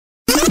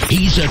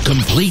He's a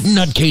complete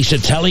nutcase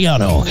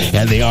Italiano,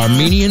 and the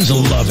Armenians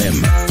love him.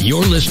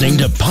 You're listening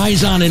to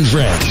Paisan and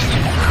Friends.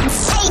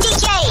 Hey,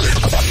 DJ!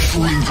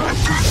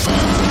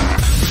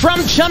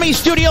 From Chummy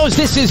Studios,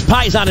 this is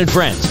Paisan and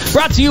Friends,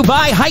 brought to you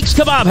by Haig's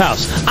Kabob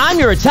House. I'm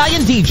your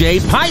Italian DJ,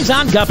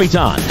 Paisan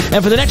Kapitan.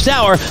 And for the next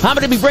hour, I'm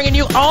going to be bringing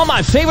you all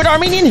my favorite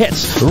Armenian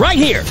hits right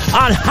here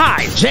on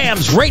Hye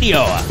Jams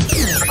Radio.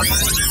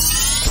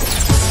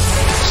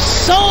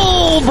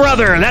 Soul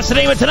Brother, that's the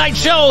name of tonight's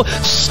show,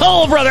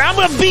 Soul Brother. I'm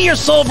going to be your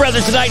Soul Brother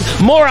tonight.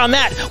 More on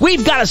that.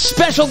 We've got a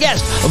special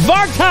guest,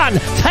 Vartan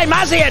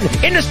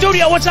Taymazyan, in the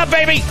studio. What's up,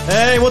 baby?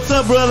 Hey, what's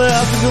up, brother?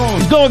 How's it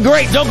going? It's going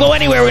great. Don't go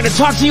anywhere. We're going to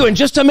talk to you in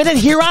just a minute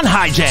here on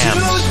Hye Jams.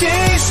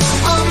 Today's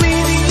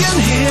Armenian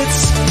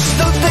hits,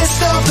 the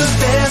best of the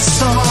best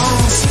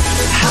songs.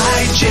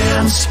 Hye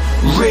Jams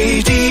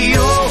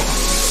Radio.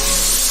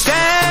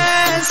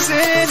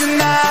 Dancing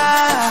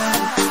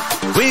tonight,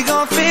 we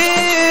gon'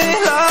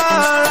 feel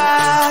alright.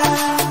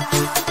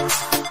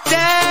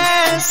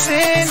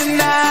 Dancing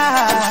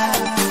tonight,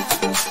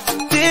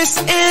 this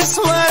is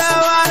what I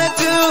wanna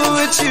do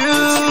with you.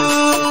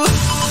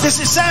 This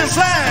is Sam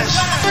Flash.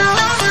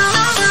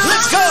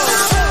 Let's go.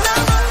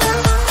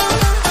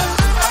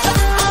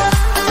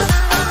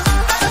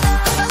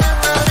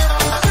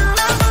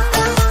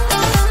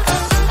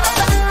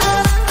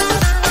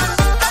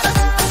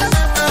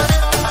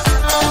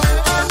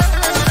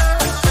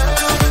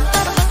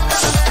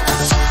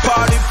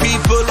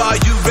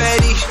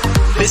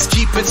 Let's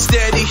keep it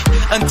steady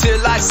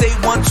until I say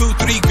 1, 2,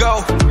 3,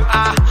 go.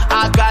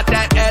 I got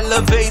that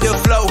elevator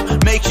flow,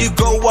 make you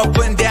go up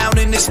and down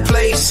in this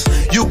place.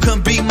 You can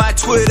be my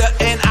Twitter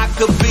and I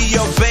could be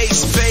your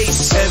base.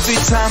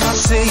 Every time I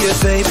see you,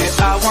 baby,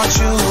 I want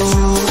you.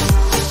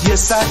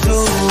 Yes, I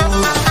do.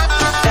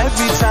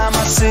 Every time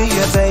I see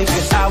you, baby,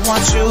 I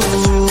want you.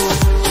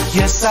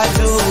 Yes, I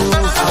do.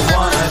 I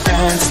wanna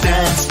dance,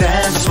 dance,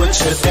 dance with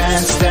you.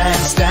 Dance,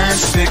 dance,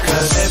 dance.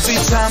 Because every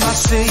time I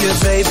see you,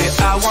 baby,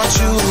 I want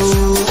you.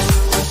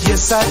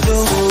 Yes, I do.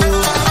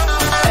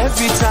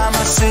 Every time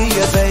I see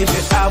you, baby,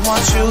 I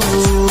want you.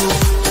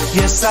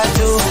 Yes, I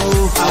do.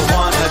 I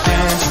wanna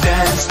dance,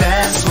 dance,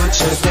 dance with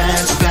you.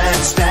 Dance,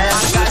 dance,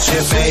 dance with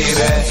you, baby.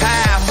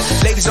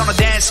 Ladies on the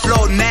dance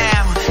floor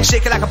now,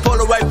 shake it like a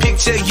Polaroid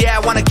picture. Yeah, I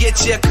wanna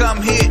get you,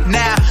 come here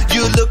now.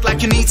 You look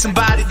like you need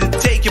somebody to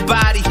take your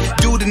body.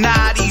 Do the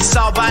naughty, it's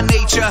all by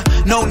nature.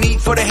 No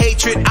need for the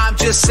hatred, I'm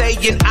just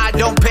saying I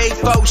don't pay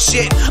for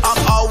shit.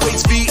 I'm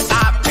always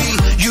VIP,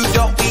 you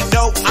don't need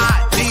no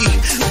ID.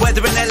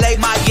 Whether in LA,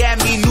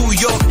 Miami, New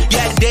York,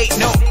 yeah, they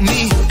know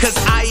me. Cause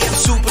I am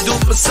super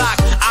duper sock,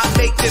 I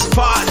make this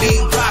party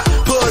rock.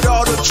 Put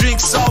all the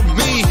drinks on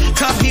me,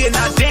 come here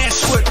now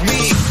dance with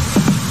me.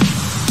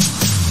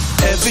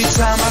 Every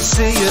time I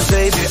see you,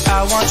 baby,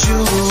 I want you.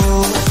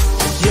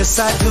 Yes,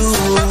 I do.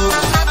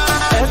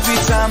 Every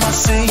time I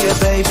see you,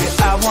 baby,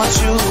 I want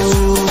you.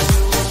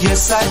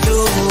 Yes, I do.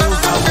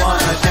 I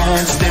wanna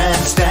dance,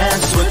 dance,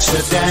 dance with you.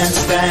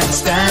 Dance,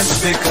 dance,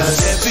 dance. Because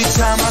every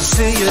time I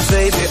see you,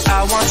 baby,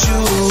 I want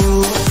you.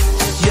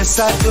 Yes,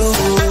 I do.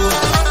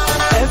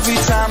 Every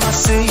time I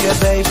see you,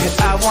 baby,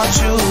 I want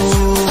you.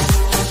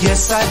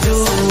 Yes, I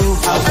do.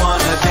 I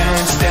wanna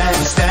dance,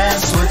 dance,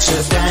 dance with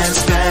you.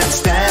 Dance,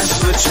 dance,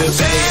 dance with you,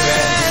 baby.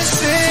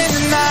 Dancing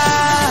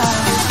tonight,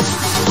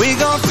 we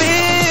gon'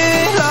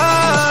 feel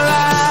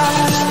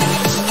alright.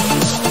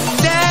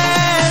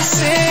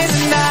 Dancing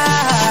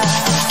tonight,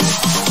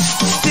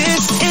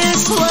 this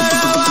is what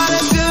I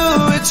wanna do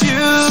with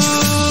you.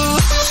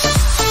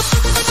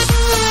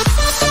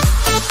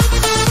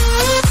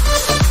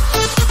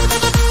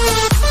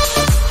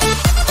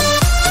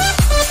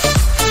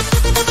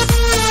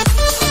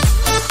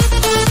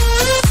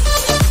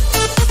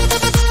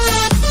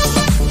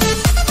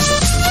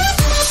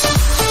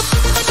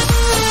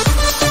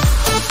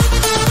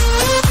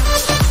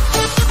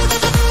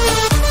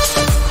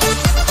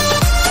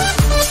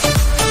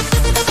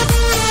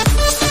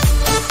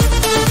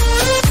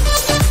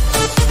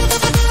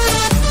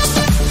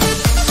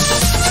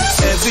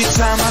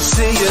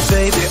 See you,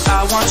 baby,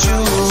 I want you.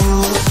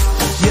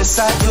 Yes,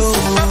 I do.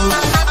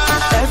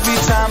 Every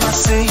time I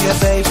see you,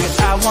 baby,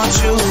 I want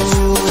you.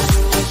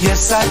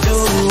 Yes, I do.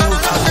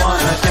 I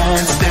wanna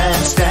dance,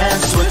 dance,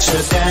 dance with you.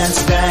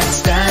 Dance,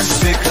 dance, dance.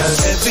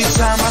 Because every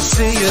time I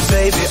see you,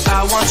 baby,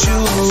 I want you.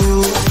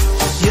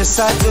 Yes,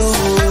 I do.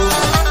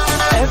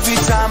 Every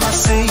time I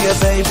see you,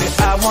 baby,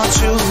 I want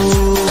you.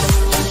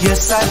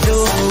 Yes, I do.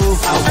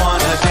 I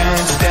wanna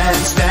dance,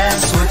 dance,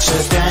 dance with you.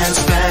 Dance,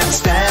 dance,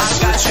 dance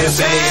with you,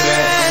 baby.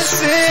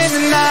 Dancing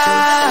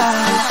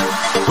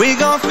tonight, we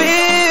gon'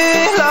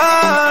 feel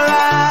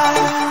alright.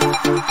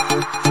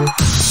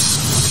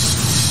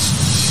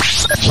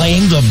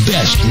 Playing the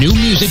best new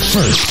music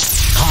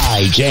first.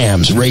 Hye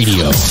Jams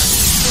Radio.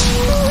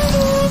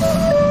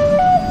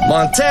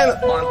 Montana,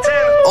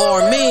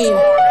 Armenian,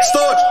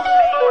 Storch.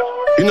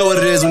 You know what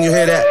it is when you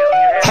hear that.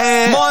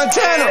 Hey,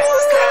 Montana.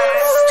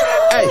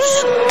 Hey,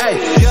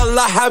 hey,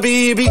 yalla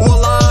habibi,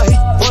 wallahi,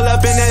 walla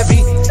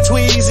benavi,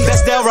 tweezy,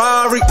 that's that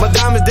Rari, my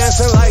diamonds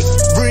dancing like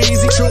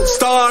breezy, true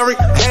story,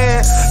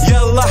 and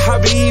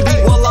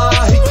habibi,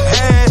 wallahi.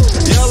 Hey,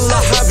 yalla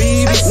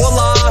habibi,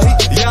 wallahi.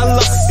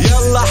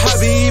 Yalla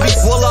habibi,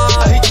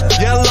 wallahi.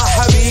 Yalla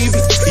habibi,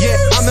 yeah,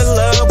 I'm in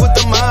love with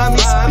the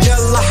mommies.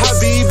 Yalla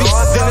habibi,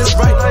 then it's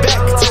right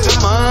back to the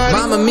money.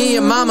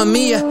 Mamma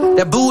mia,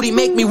 that booty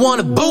make me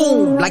wanna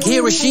boom like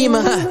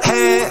Hiroshima.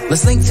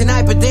 Let's link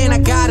tonight, but then I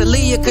gotta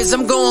leave ya, cause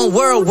I'm going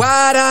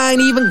worldwide. I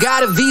ain't even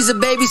got a visa,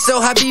 baby, so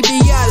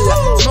habibi,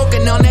 yalla.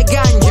 Smoking on that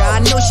ganja, I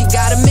know she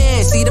got a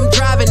man. See them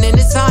driving in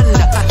this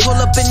Honda. Pull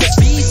up in the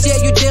beast, yeah,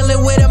 you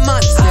dealing with a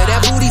monster.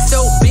 That booty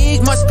so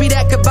big, must be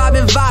that Kabob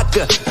and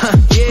vodka.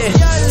 Yeah,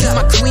 you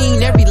my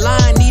queen, every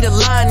line need a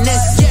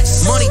lioness.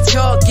 Yes, money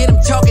talk, get them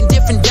talking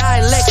different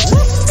dialects.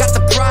 Got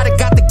the Prada,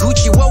 got the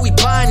Gucci, what we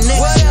buying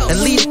next?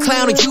 And leave the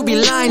clown and you be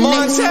lying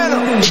next.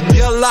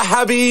 Yalla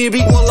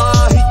habibi,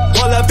 wallahi.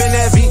 Pull up in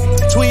that beat,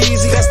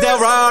 Tweezy, that's that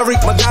Rari.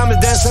 My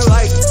diamond dancing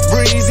like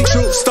breezy,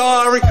 true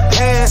story.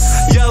 Hey,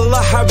 yalla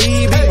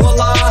habibi,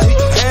 wallahi.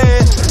 Hey,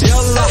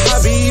 yalla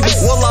habibi,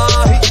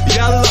 wallahi.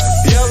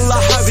 Yalla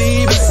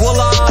habibi,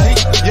 wallahi.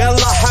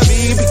 Yalla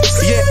habibi,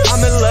 yeah,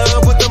 I'm in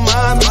love with the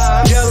mommy.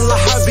 Yalla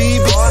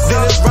habibi,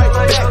 then it's right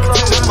back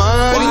to the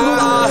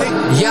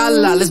money.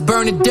 Yalla, let's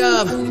burn a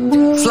dub.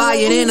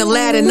 Flying in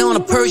Aladdin on a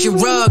Persian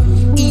rug.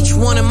 Each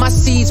one of my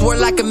seeds worth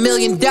like $1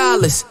 million.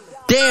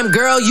 Damn,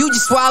 girl, you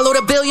just swallowed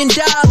 $1 billion.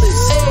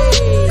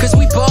 Hey, cause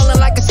we ballin'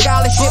 like a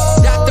scholarship.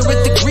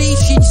 Doctorate degree,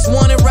 she just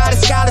wanna ride a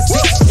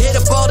scholarship. Hit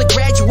up all the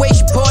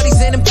graduation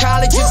parties in them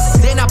colleges.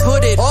 Then I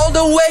put it all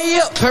the way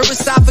up her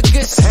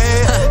esophagus.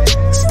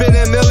 Spend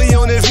 $1 million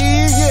on the V,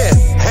 yeah.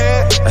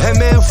 Hey,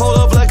 man, fold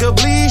up like a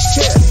bleach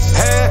chair.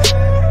 Hey,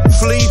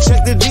 flea,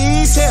 check the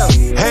detail.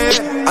 Hey,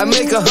 I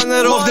make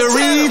 100 off the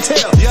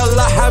retail.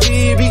 Yalla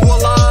habibi,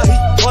 wallahi.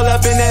 Pull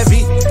up in that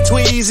beat,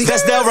 Tweezy,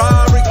 that's that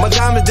Rari. My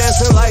diamond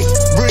dancing like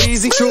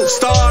breezy, true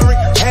story.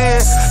 Hey,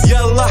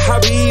 yalla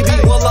habibi,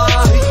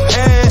 wallahi.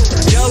 Hey,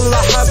 yalla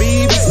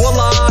habibi,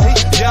 wallahi.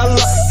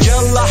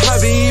 Yalla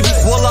habibi,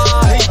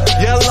 wallahi.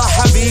 Yalla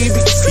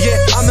habibi, yeah,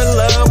 I'm in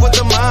love with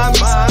the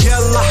mommy.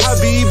 Yalla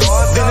habibi,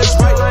 then it's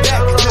right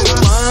back to the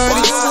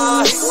money.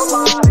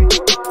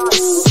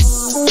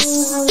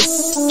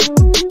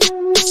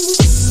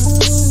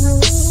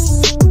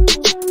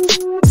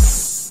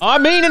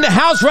 Armin in the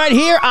house right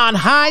here on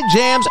Hye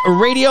Jams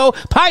Radio.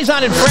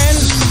 Paisan and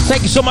friends,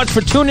 thank you so much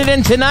for tuning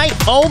in tonight.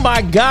 Oh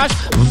my gosh,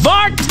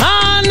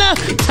 Vartan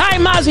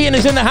Taymazyan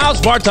is in the house.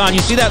 Vartan, you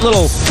see that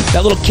little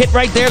kit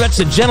right there? That's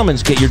the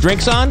gentleman's kit. Your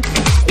drinks on?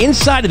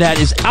 Inside of that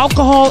is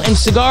alcohol and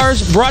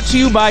cigars, brought to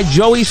you by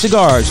Joey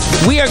Cigars.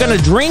 We are going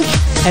to drink,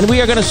 and we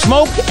are going to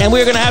smoke, and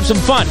we are going to have some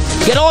fun.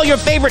 Get all your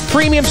favorite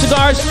premium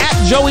cigars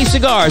at Joey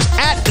Cigars.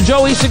 At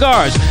Joey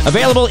Cigars.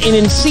 Available in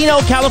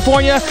Encino,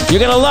 California. You're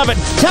going to love it.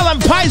 Tell them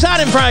Paisan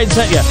and friends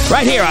sent you.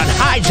 Right here on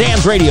Hye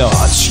Jams Radio.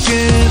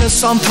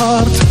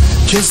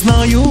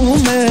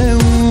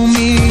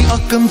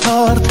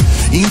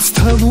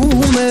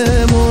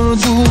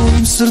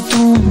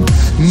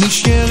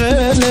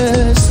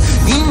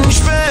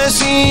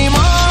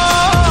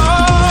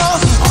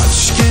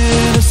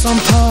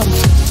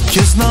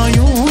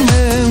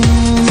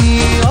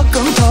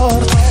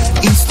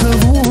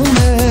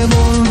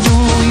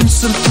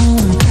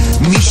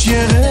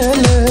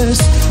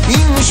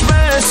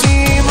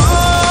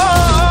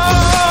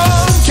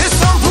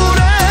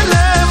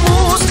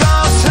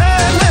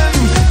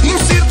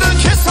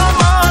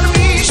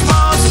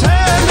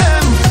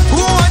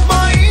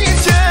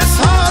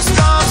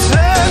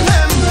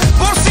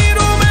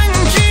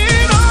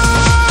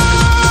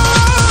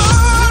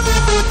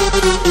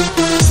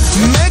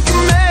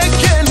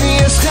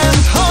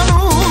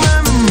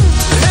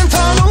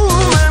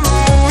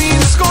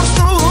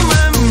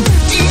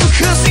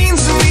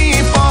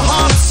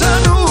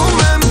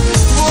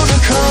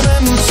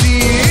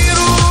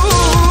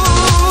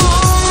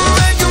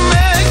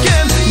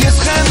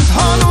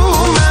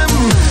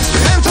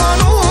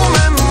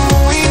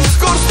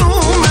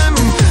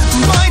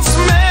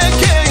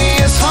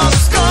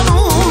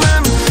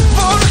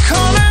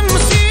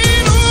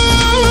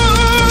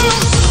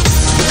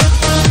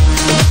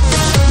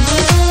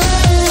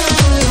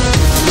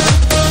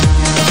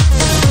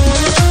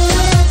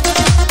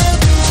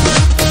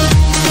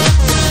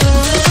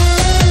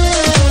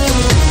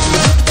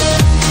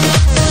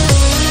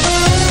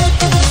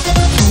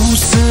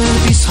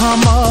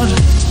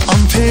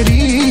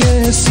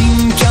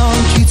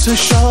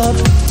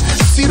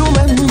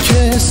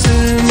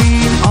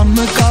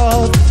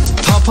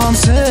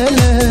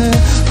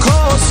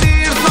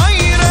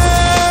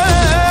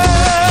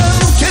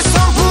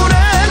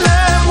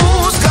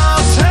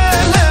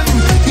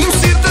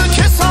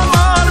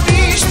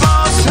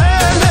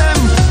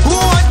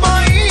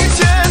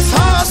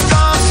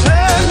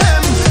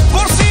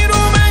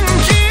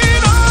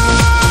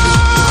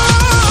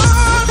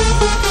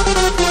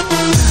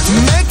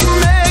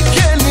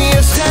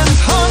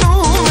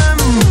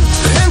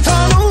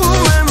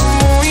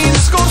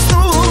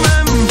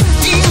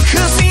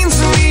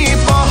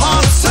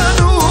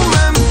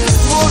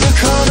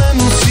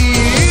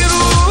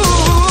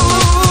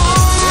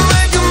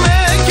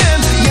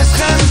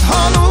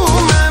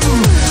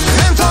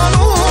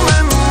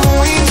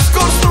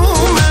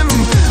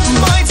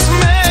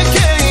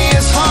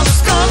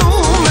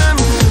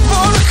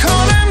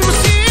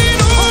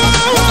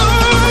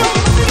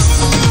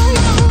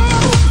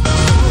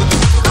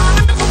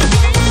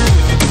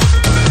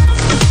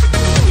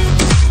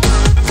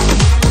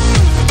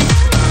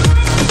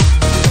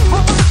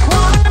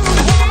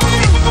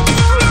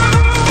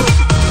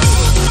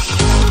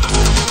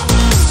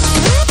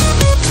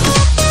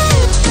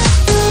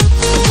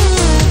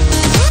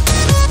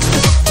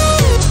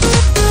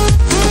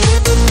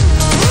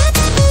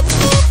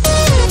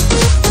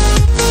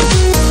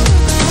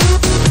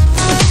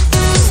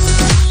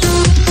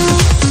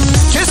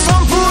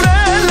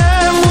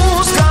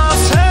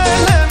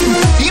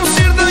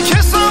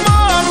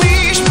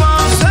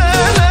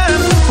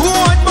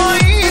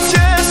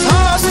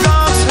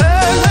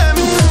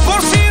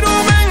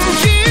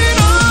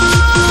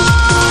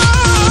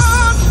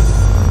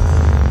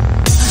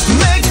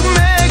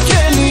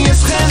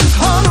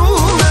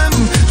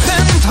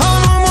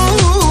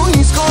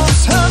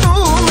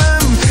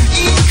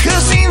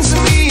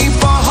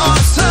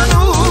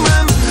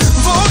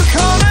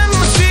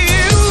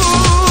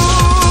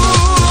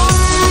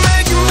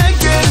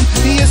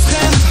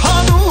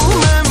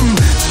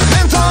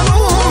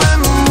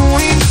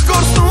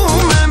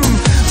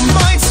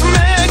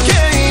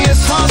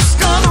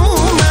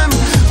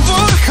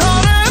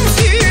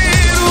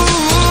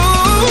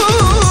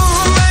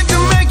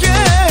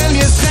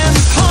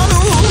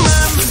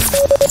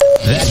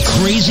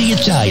 crazy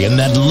Italian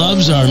that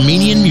loves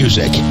Armenian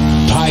music.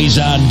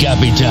 Paisan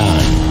Kapitan.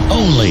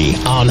 Only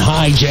on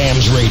Hye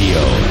Jams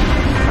Radio.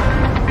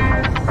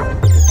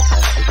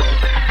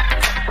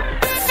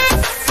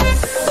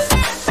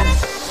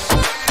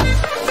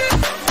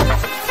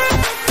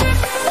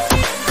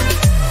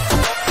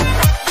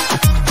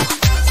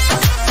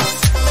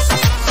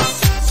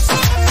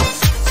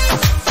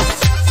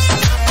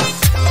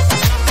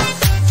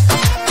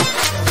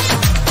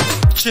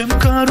 Չեմ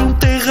կարում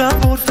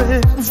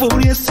տեղավորվել,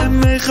 որ ես եմ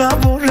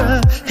մեղավորը,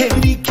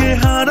 հերիք է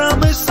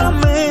հարամ ես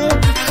ամեն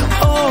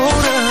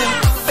օրը,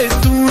 ես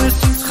դու ես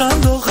ինձ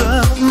խանդողը,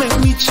 մեր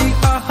միջի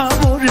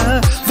ահավորը,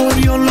 որ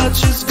յոլա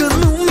չես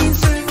գնում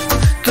ինձ է,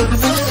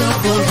 տրվում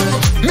սավորը,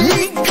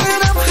 մի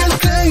կրամ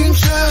խելքը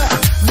ինչա,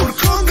 որ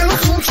քո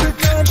գլխում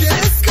չկա,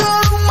 չես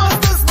կարում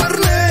ատս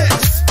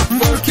բռնես,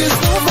 որ կեզ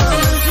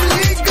նոմանես,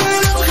 մի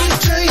կրամ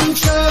խիլչը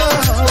ինչա,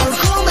 որ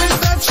քո մեզ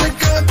դա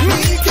չկա,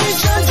 մի քիչ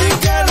աջի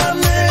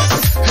գարանես,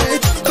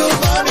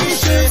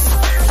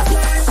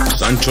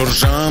 Sanchor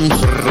jam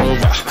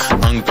khrova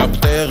ankap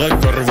teghe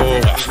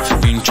karvoga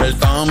inchel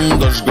tam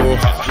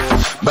dashgoha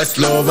bas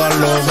lova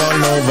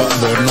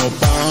vorno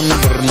pan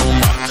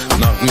vernoma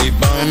nagmi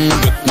ban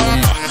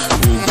gutnoma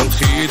ugol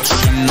khit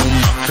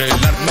shinoma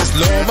khelar bas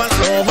lova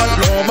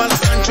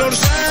Sanchor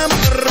jam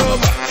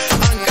khrova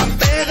ankap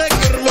teghe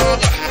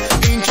karvoga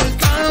inchel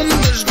tam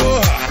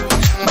dashgoha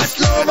bas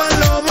lova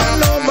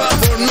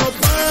vorno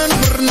pan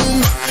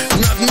vernoma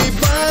nagmi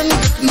ban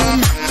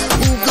gutnoma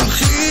ugol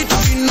khit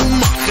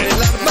shinoma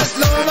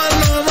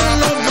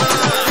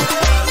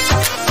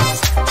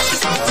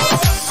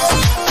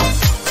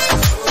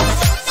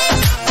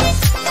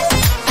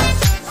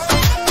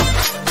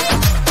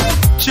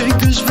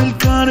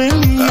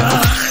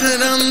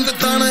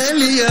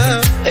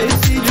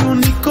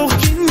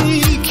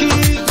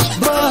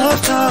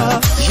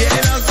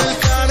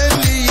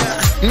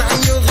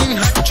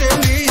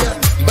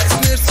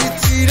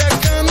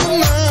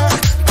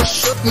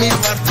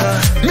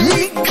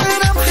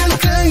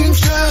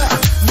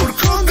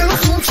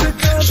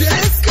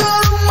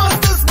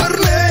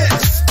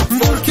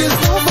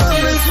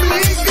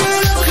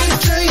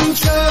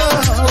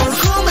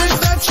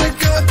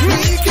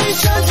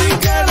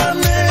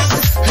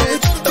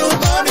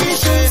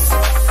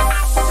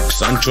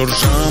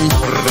Չորշամ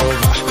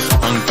խռովա,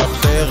 անկապ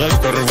տեղը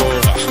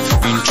կրվողա,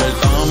 ինչել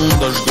տամ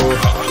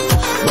դժգոհա,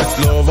 բայց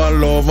լովա,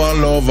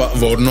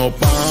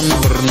 որնոպան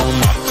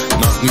վրնոմա,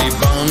 նախ մի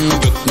բան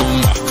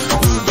գտնոմա,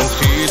 ու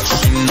գլխից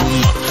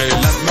շինոմա,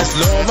 խելած մեզ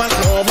լովա,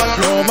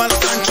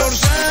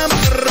 չորշամ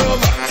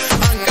խռովա,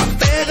 անկապ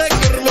տեղը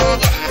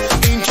կրվողա,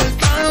 ինչել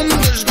տամ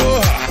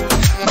դժգոհա,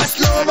 բայց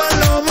լովա,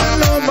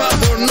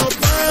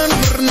 որնոպան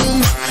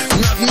վրնոմա,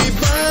 նախ մի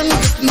բան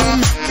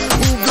գտնոմա,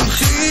 ու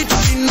գլխից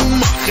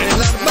շինոմա,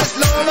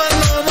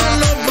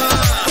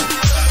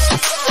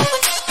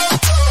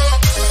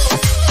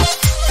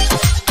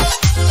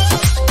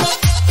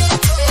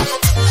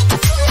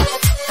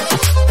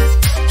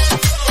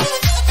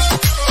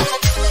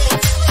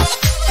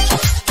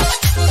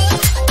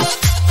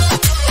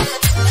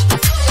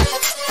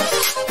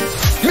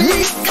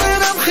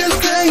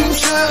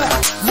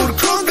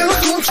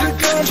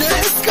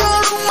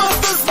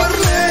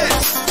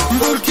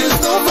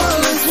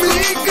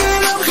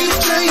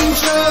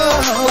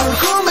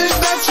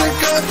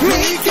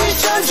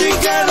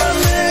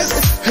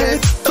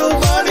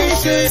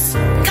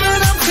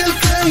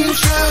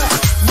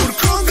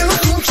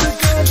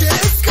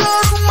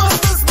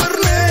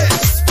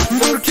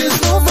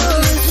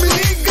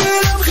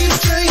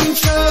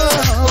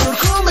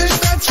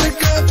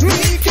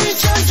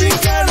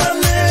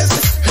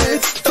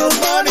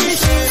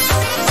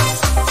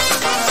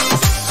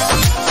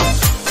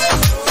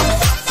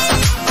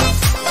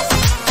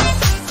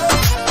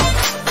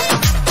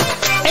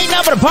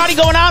 Party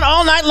going on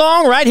all night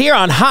long right here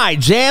on Hye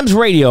Jams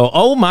Radio.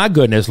 Oh my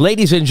goodness.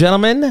 Ladies and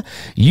gentlemen,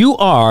 you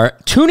are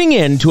tuning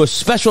in to a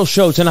special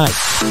show tonight.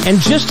 And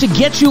just to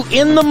get you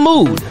in the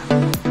mood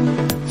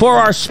for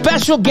our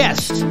special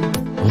guest,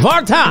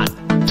 Vartan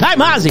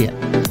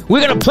Taymazyan,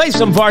 we're going to play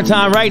some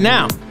Vartan right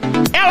now.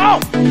 Hello!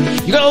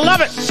 You're going to love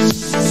it.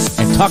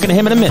 And talking to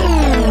him in a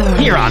minute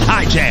here on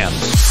Hye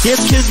Jams. Ես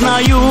քեզ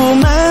նայում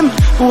եմ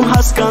ու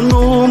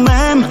հասկանում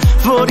եմ,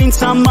 որ ինձ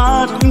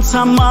համար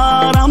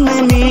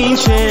ամեն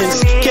ինչ ես,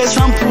 քեզ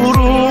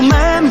համբուրում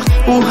եմ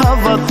ու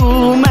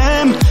հավատում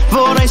եմ,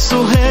 որ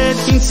այսուհետ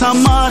ինձ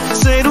համար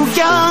սեր ու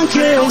կյանք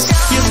ես,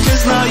 ես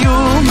քեզ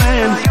նայում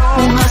եմ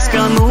ու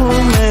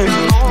հասկանում եմ,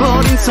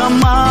 որ ինձ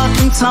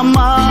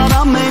համար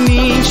ամեն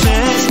ինչ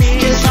ես,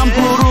 քեզ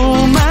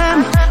համբուրում եմ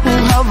ու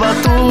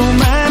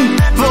հավատում եմ,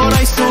 որ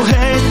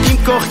այսուհետ իմ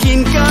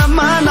կողքին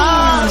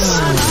կմնաս,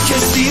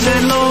 քեզ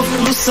սիրելով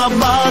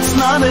լուսաբացն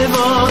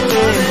արևոտ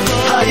է,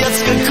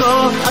 հայացքը քո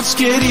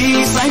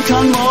աչքերիս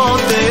այնքան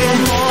մոտ է,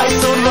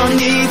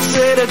 այսօրվանից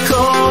սերը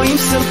քո իմ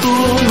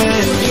սրտում է,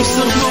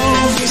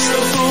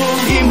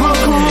 իմ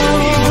հոգում,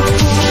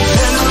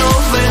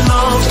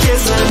 հենրով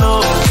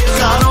քեզելով,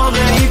 կարող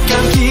է իր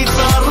կյանքից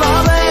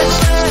առավել,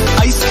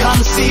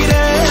 այսքան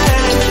սիրել,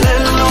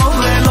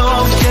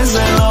 հենրով քեզելով,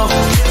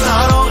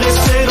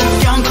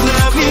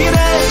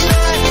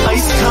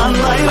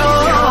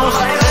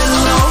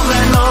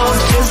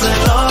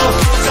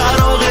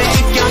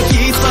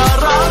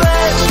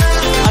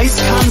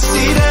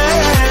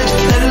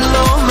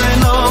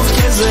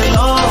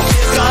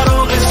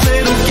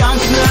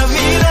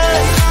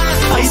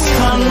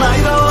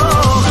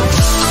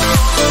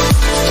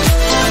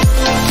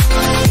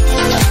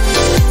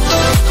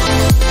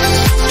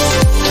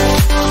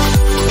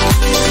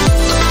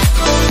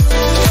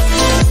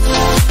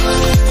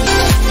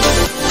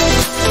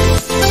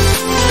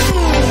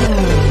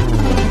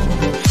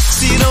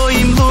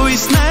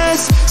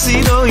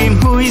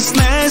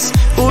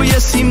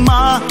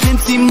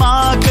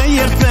 դիմակը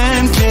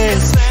երբեմ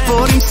քեզ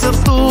որ իմ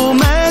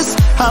սրտում ես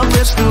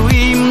հավերժ դու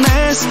իմն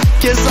ես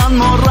քեզ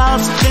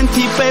անմոռաց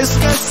քենթի պես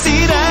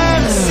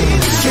կսիրեմ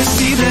քեզ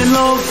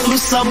սիրելով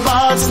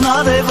լուսաբաց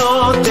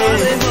նարևոտ է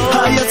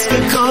հայացքը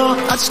քո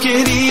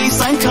աչքերիս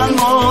այնքան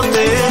մոտ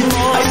է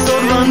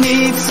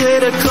այսօրվանից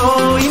սերը քո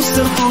իմ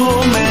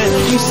սրտում է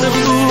իմ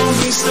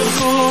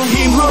սրտում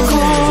իմ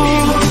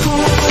հոգում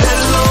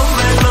Hello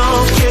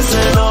քեզ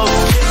hello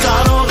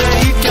կարող է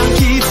իմ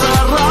կյանքից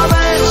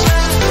առավել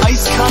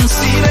այսքան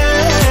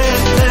սիրել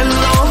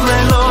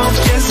Hello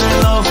քեզ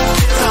hello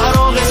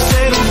կարող է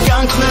սեր ու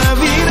կյանք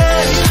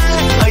նվիրել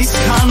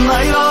այսքան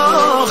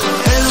այրող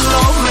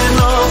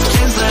Hello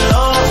քեզ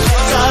hello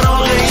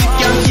կարող է իմ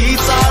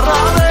կյանքից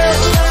առավել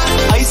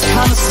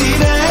այսքան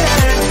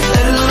սիրել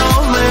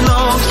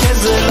Hello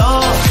քեզ hello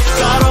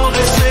կարող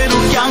է սեր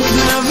ու կյանք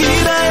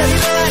նվիրել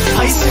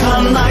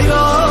այսքան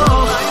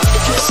այրող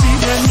քեզ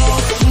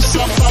սիրելով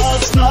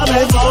լուսաբաց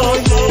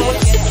նարևոտ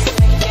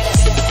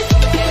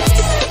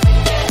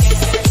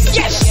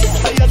Yes!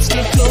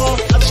 Հայացքը քո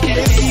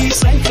աչքերիս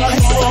այնքան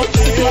մոտ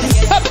է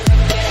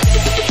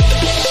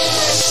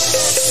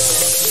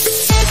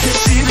Քեզ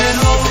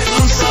սիրելով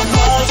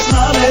լուսաբաց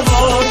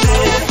նարևոտ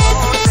է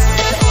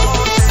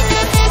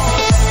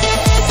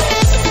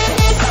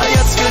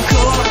Հայացքը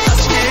քո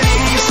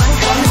աչքերիս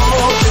այնքան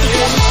մոտ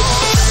է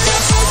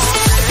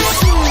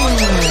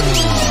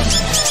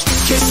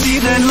Քեզ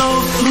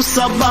սիրելով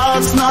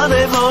լուսաբաց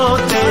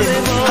նարևոտ է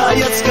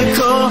Հայացքը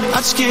քո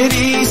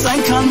աչքերիս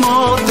այնքան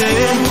մոտ է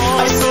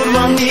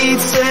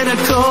Այսօրվանից սերը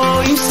քո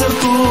իմ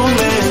սրտում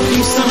է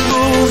Իմ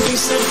սրտում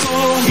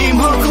իմ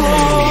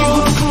հոգում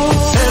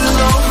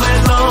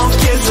Hello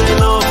քեզ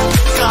hello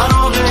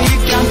կարող է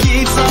իմ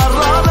կյանքից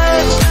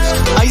առավել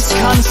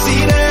Այսքան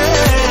սիրել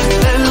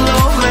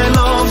Hello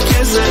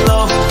քեզ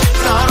hello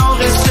կարող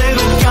է սեր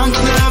ու կյանք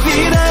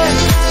նվիրել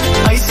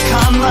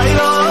Այսքան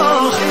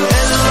այրող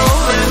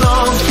Hello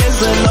քեզ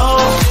hello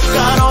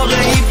կարող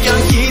է իմ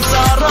կյանքից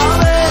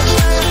առավել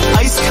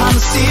Այսքան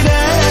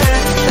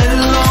սիրել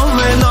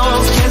Hello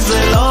քեզ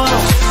hello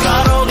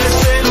կարող է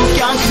սեր ու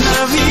կյանք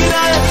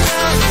նվիրել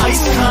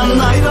Այսքան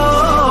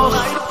այրող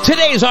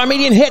Today's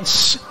Armenian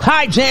Hits,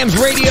 Hye Jams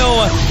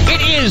Radio.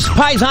 It is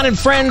Paisan and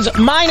Friends.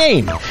 My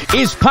name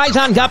is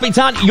Paisan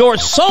Kapitan, your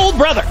soul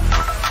brother.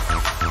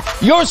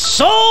 Your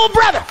soul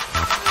brother.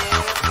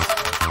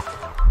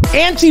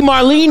 Auntie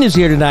Marlene is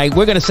here tonight.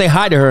 We're going to say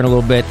hi to her in a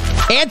little bit.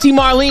 Auntie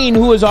Marlene,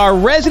 who is our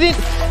resident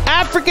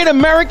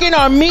African-American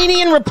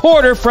Armenian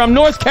reporter from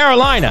North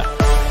Carolina.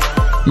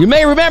 You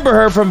may remember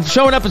her from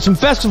showing up at some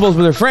festivals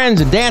with her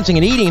friends and dancing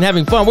and eating and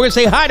having fun. We're going to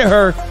say hi to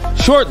her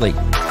shortly.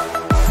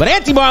 But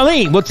Auntie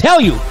Marlene will tell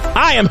you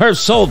I am her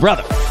soul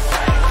brother.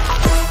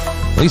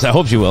 At least I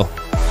hope she will.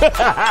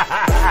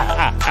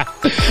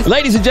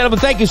 Ladies and gentlemen,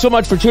 thank you so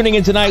much for tuning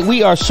in tonight.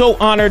 We are so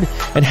honored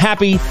and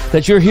happy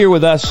that you're here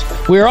with us.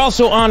 We are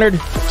also honored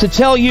to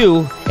tell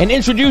you and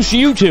introduce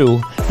you to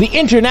the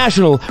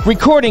international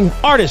recording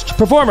artist,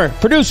 performer,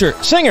 producer,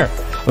 singer,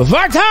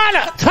 Vartan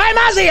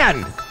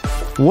Taymazyan.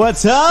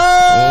 What's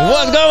up?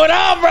 What's going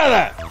on,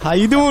 brother? How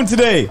you doing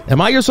today?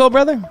 Am I your soul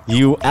brother?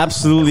 You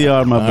absolutely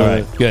are, my brother. All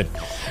right, good.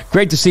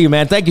 Great to see you,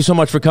 man. Thank you so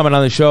much for coming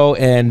on the show.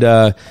 And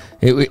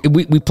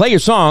we play your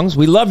songs.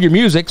 We love your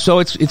music. So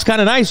it's kind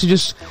of nice to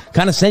just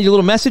kind of send you a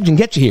little message and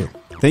get you here.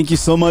 Thank you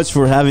so much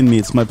for having me.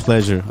 It's my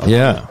pleasure.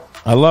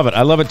 I love it.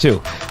 I love it,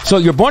 too. So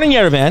you're born in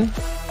Yerevan,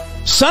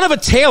 son of a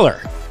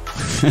tailor.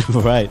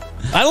 Right.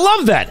 I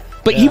love that.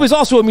 But he was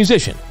also a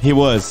musician. He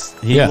was.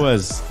 He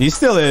was. He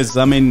still is.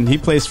 I mean, he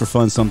plays for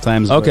fun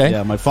sometimes. Okay. But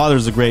yeah, my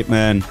father's a great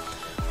man.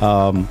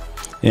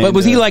 But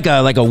was he like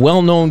a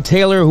well-known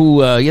tailor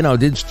who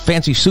did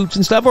fancy suits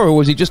and stuff, or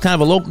was he just kind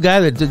of a local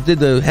guy that did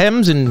the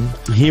hems? And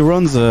he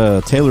runs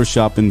a tailor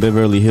shop in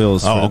Beverly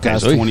Hills for the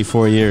past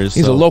 24 years.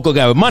 He's a local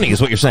guy with money,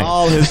 is what you're saying.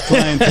 All his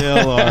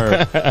clientele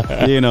are,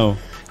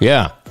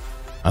 Yeah.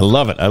 I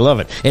love it. I love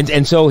it.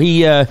 And so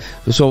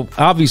so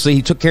obviously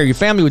he took care of your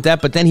family with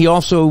that, but then he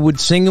also would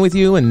sing with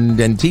you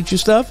and teach you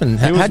stuff. And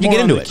how'd you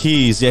get into it?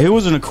 Keys. Yeah, he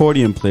was an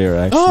accordion player,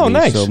 actually. Oh,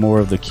 nice. So more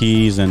of the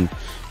keys and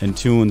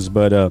tunes.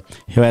 But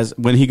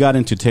when he got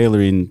into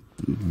tailoring,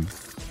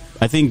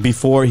 I think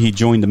before he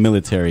joined the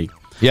military,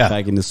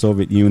 back in the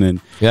Soviet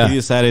Union, he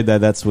decided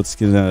that that's what's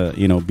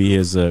gonna be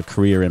his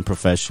career and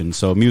profession.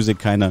 So music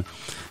kind of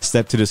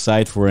stepped to the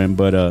side for him.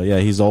 But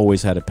he's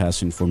always had a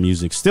passion for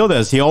music. Still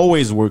does. He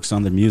always works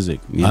on the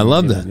music. I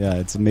love that. Yeah,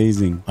 it's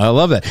amazing. I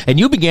love that. And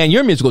you began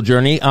your musical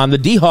journey on the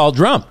D-Hall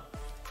drum.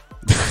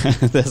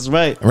 That's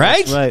right.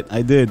 Right? That's right.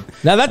 I did.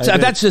 Now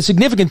that's a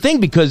significant thing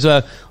because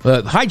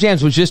Hye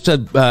Jams was just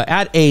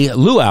at a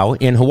luau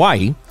in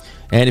Hawaii.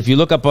 And if you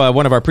look up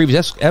one of our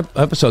previous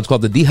episodes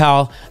called the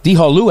D-Hall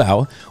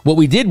Luau, what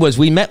we did was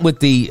we met with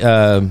the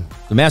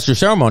master of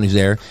ceremonies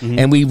there,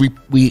 and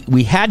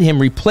we had him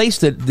replace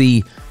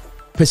the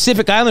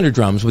Pacific Islander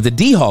drums with the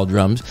D-Hall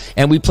drums,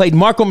 and we played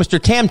Marco Mr.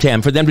 Tam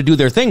Tam for them to do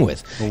their thing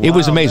with. Wow, it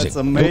was amazing. That's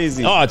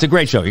amazing. Oh, it's a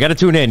great show. You got to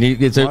tune in.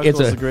 Marco's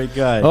a great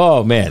guy.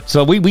 Oh man!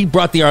 So we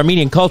brought the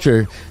Armenian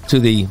culture to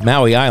the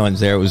Maui Islands.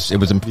 There, it was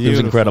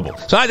incredible.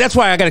 So that's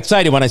why I got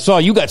excited when I saw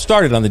you got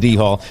started on the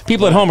D-Hall.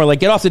 People at home are like,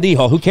 "Get off the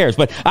D-Hall. Who cares?"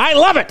 But I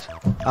love it.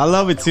 I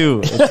love it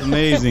too. It's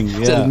amazing.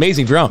 It's an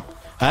amazing drum.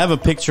 I have a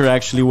picture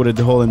actually with a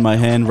D-Hall in my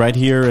hand right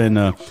here in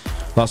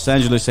Los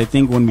Angeles. I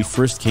think when we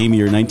first came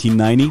here in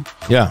 1990.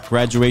 Yeah.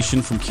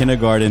 Graduation from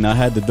kindergarten. I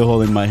had the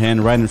D-Hall in my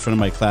hand right in front of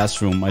my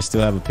classroom. I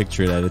still have a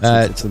picture of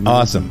that. It's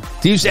awesome.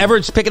 Do you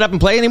ever pick it up and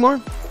play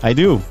anymore? I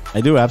do,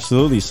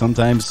 absolutely.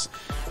 Sometimes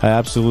I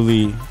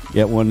absolutely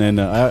get one,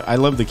 and I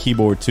love the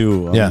keyboard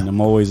too. I mean,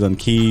 I'm always on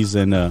keys,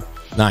 and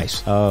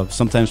nice.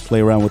 Sometimes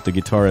play around with the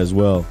guitar as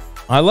well.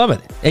 I love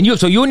it. And you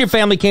and your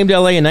family came to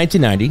LA in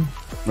 1990.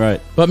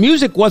 Right. But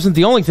music wasn't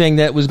the only thing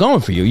that was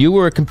going for you. You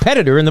were a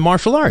competitor in the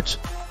martial arts.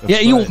 That's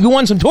right. You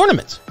won some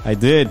tournaments. I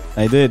did.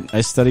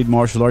 I studied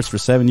martial arts for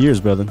 7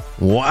 years, brother.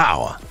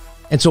 Wow.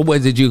 And so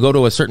did you go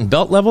to a certain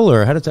belt level,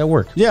 or how did that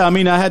work? Yeah, I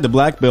mean, I had the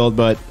black belt,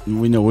 but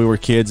we were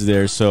kids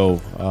there,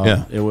 so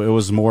it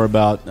was more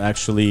about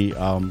actually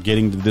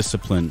getting the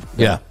discipline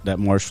that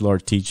martial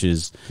art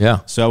teaches. Yeah.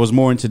 So I was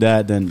more into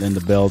that than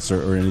the belts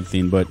or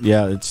anything. But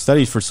yeah, it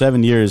studied for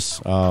 7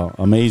 years.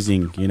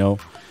 Amazing,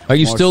 Are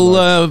you still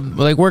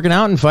like working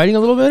out and fighting a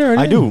little bit? Or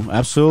I do,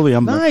 absolutely.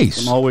 I'm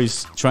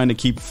always trying to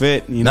keep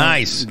fit.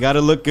 Nice. You got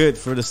to look good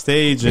for the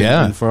stage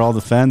and for all the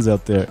fans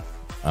out there.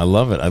 I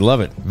love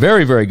it.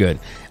 Very, very good.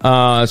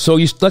 So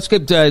let's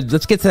get to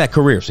that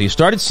career. So you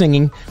started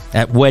singing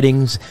at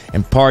weddings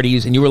and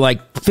parties, and you were like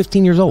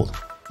 15 years old.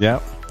 Yeah,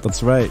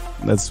 that's right.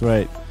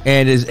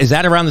 And is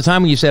that around the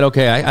time when you said,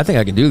 okay, I think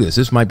I can do this.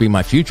 This might be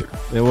my future?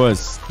 It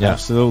was,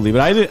 absolutely.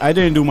 But I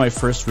didn't do my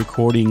first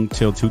recording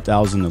till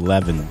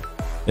 2011.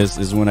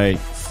 Is when I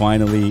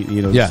finally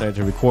decided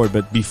to record.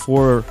 But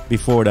before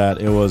that,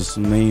 it was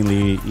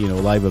mainly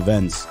live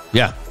events.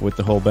 Yeah, with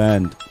the whole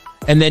band.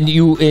 And then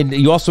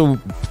you also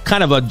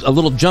kind of a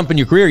little jump in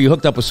your career. You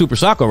hooked up with Super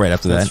Sako right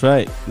after that. That's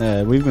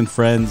right. We've been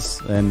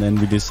friends, and then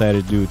we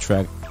decided to do a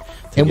track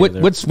together.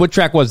 And what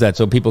track was that,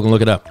 so people can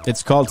look it up?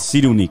 It's called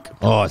Sirunik.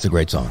 Oh, it's a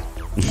great song.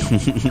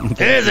 It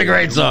is a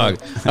great song.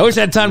 I wish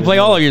I had time to play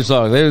all of your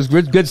songs. It was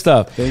good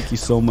stuff. Thank you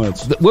so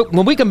much.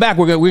 When we come back,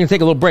 we're gonna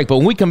take a little break. But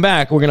when we come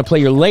back, we're gonna play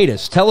your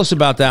latest. Tell us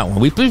about that one.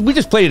 We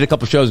just played it a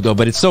couple shows ago,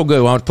 but it's so good.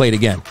 I want to play it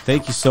again.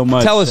 Thank you so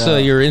much. Tell us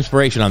your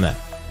inspiration on that.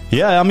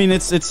 Yeah, I mean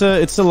it's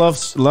a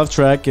love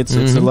track. It's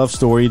a love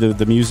story.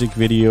 The music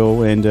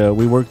video, and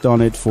we worked on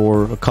it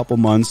for a couple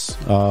months.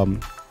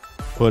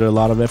 Put a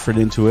lot of effort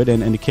into it,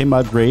 and it came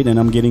out great. And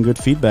I'm getting good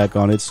feedback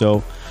on it.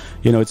 So,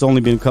 it's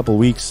only been a couple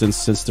weeks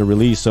since the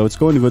release, so it's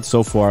going good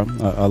so far.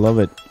 I love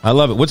it.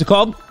 What's it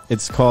called?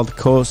 It's called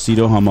Ko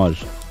Siro Hamar.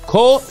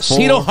 Ko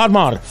Siro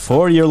Hamar.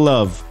 For your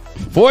love.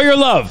 For your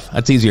love.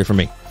 That's easier for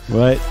me.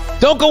 Right.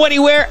 Don't go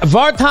anywhere.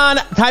 Vartan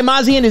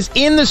Taymazyan is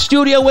in the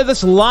studio with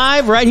us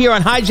live right here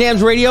on Hye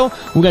Jams Radio.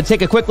 We're going to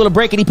take a quick little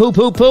breakity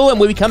poo, and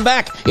when we come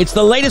back, it's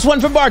the latest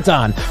one from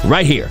Vartan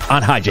right here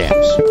on Hye Jams.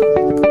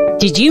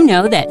 Did you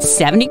know that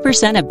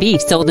 70% of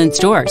beef sold in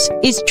stores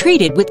is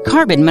treated with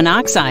carbon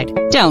monoxide?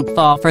 Don't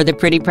fall for the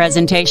pretty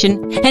presentation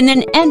and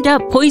then end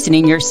up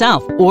poisoning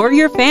yourself or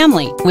your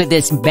family with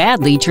this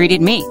badly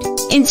treated meat.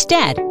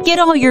 Instead, get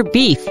all your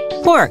beef,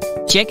 pork,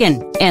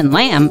 chicken, and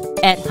lamb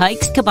at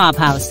Haig's Kabob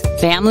House.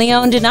 Family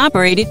owned and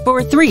operated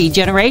for 3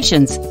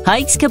 generations.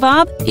 Haig's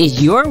Kabob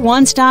is your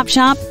one-stop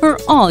shop for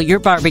all your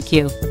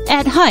barbecue.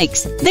 At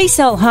Haig's, they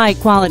sell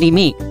high-quality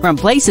meat from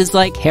places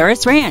like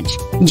Harris Ranch,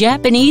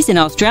 Japanese and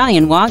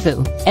Australian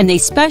Wagyu, and they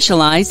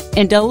specialize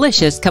in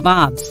delicious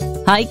kebabs.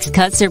 Haig's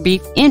cuts their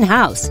beef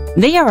in-house.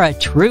 They are a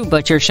true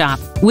butcher shop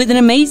with an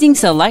amazing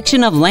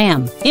selection of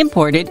lamb,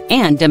 imported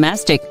and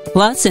domestic,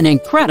 plus an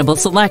incredible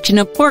selection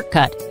of pork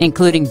cut,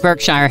 including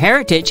Berkshire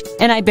Heritage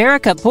and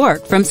Iberica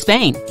pork from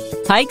Spain.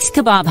 Haig's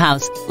Kabob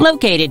House,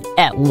 located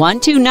at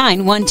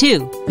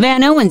 12912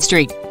 Van Owen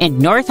Street in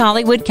North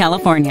Hollywood,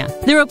 California.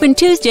 They're open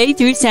Tuesday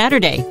through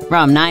Saturday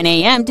from 9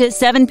 a.m. to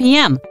 7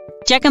 p.m.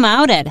 Check them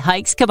out at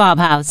Haig's Kabob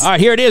House. All right,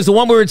 here it is, the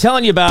one we were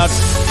telling you about.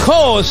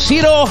 Ko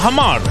Siro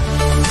Hamar.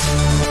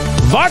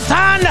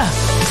 Vartan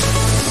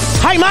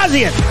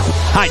Taymazyan.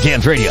 Hye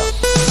Jams Radio.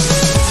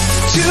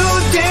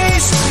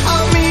 Today's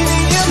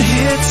Armenian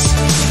hits,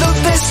 the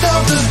best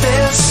of the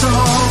best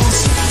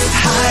songs.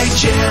 Hye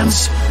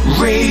Jams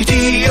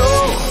Radio.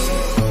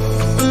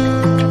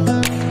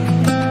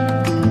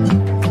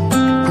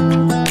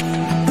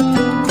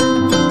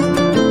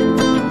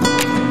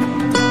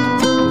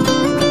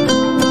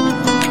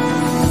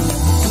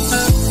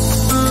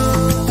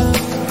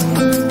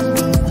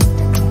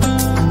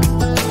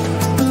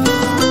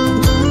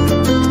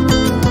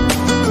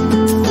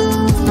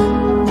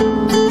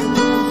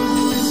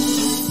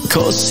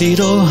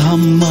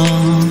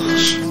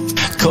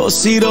 Քո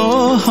սիրո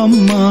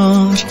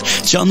համար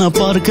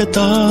ճանապարհ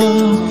գտա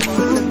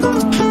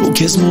ու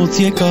քեզ մոտ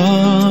եկա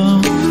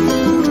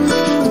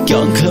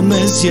կյանքը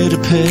մեզ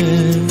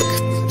երբեք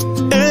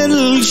էլ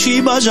չի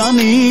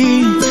բաժանի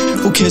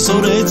ու քեզ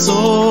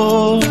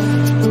օրեցող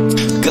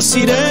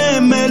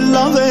կսիրեմ էլ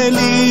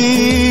ավելի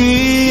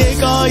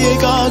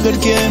եկա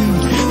գրկեմ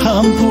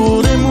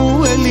համբուրեմ ու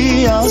էլի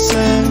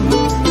ասեմ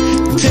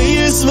թե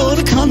ես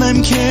որքան եմ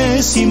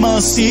քեզ հիմա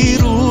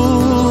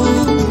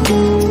սիրում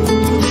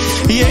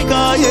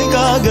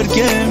եկա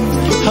գրկեմ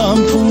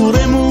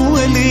համբուրեմ ու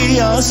էլի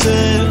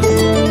ասեմ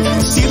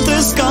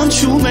սիրտս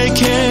կանչում է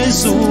քեզ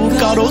ու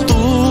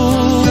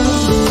կարոտում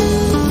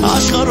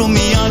աշխարհում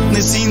միակն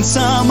ես ինձ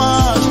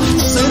համար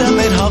սերը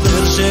մեր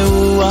հավերժ է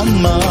ու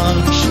անմար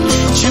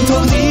չեմ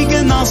թողնի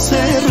գնաս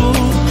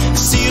հեռու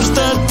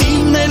սիրտը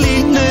տինն է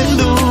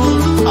լինելու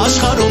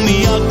աշխարհում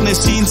միակն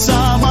ես ինձ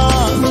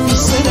համար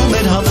սերը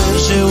մեր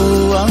հավերժ է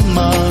ու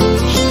անմար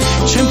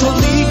չեմ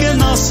թողնի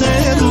գնաս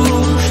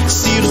հեռու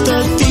սիրտը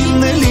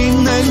տինն է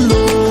լինելու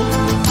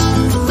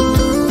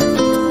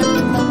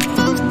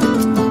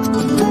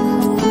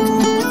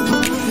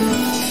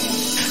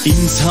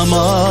Ինձ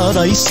համար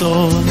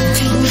այսօր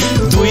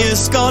դու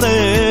ես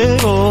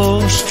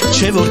կարևոր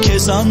չէ որ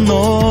քեզ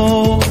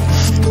աննոր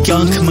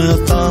կյանք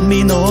մտա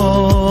մի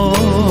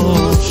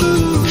նոր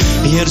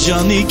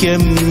երջանիկ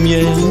եմ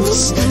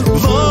ես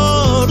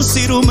որ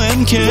սիրում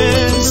եմ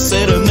քեզ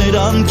սերը մեր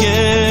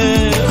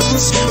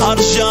անկեղծ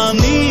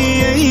արժանի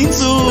է ինձ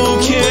ու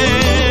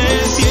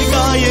քեզ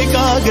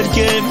եկա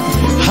գրկեմ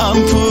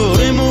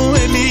համբուրեմ ու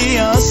էլի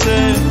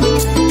ասեմ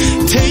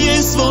թե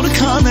ես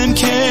որքան եմ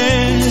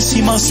քեզ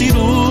հիմա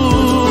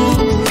սիրում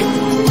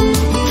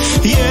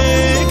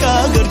եկա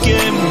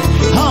գրկեմ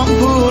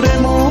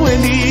համբուրեմ ու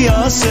էլի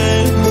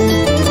ասեմ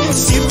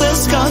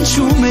սիրտս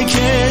կանչում է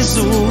քեզ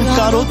ու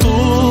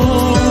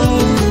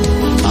կարոտում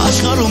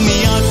աշխարհում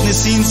միակն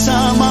ես ինձ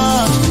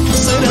համար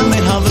սերը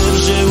մեր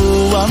հավերժ է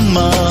ու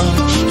անմար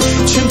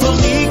չեմ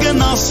թողնի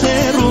գնաս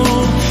հեռու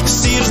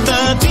սիրտը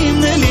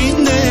տինն է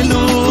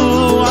լինելու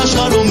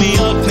աշխարհում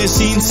միակն ես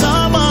ինձ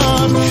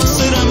համար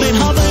սերը մեր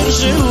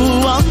հավերժ է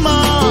ու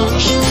անմար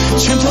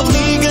չեմ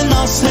թողնի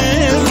գնաս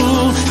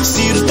հեռու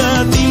սիրտը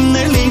տինն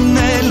է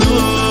լինելու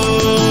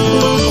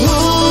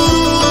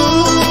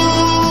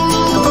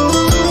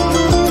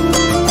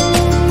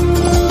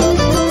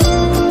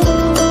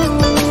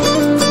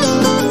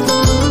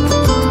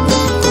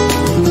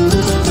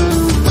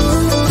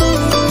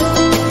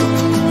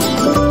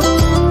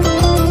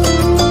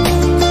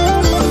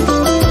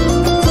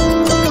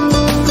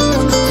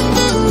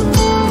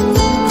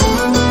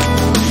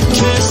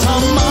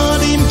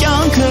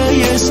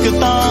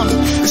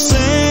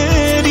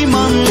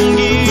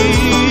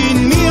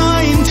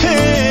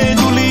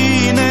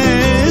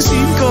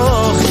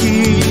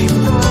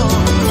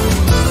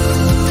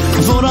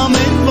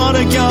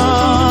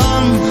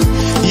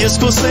Ես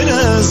քո սերը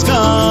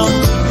զգամ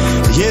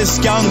Ես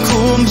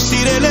կյանքում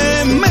սիրել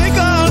եմ մեկ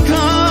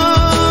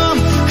անգամ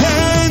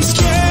Հենց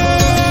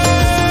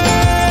քեզ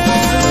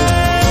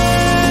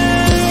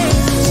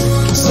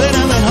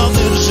Սերը մեր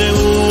հավերժ է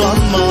ու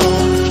անմար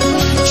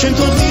Չեմ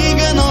թողնի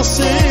գնաս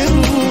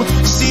հեռու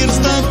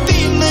Սիրտը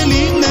տինն է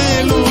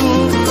լինելու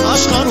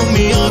Աշխարհում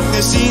միակն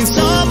ես ինձ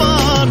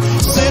համար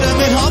Սերը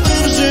մեր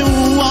հավերժ է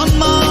ու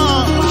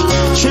անմար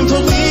Չեմ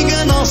թողնի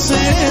գնաս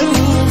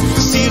հեռու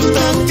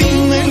Սիրտը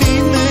տինն է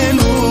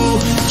լինելու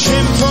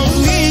Չեմ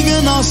թողնի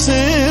գնաս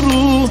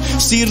հեռու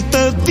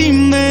Սիրտը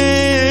տինն է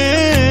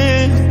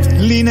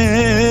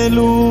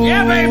լինելու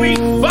Yeah, baby!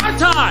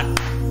 Vartan!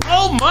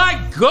 Oh, my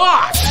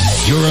God!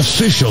 Your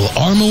official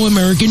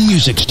Armo-American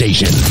music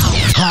station.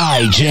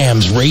 Hye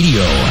Jams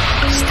Radio.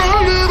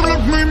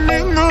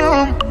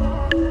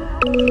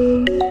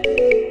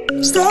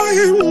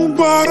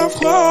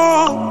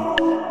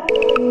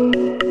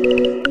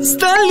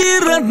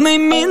 Стали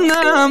родными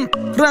нам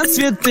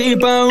рассветы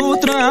по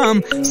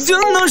утрам. Всю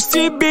ночь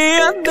тебе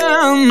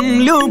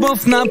отдам,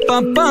 любовь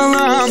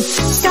напополам.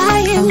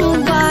 Стоим у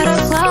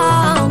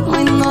барахла,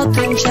 мы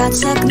ноты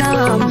мчатся к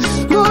нам.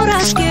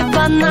 Мурашки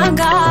по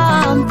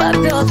ногам, по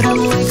бедрам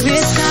и к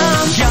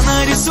вискам. Я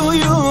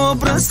нарисую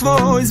образ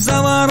твой,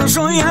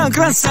 заворожу я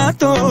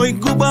красотой.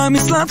 Губами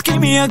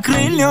сладкими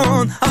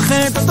окрылен, ах,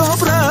 этот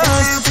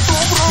образ.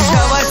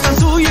 Давай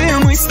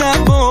станцуем мы с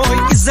тобой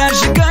и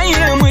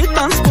зажигаем мы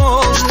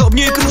танцпол, чтоб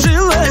не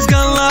кружилась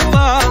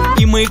голова,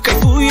 и мы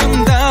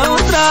кайфуем до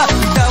утра.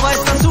 Давай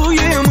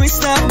станцуем мы с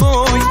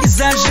тобой и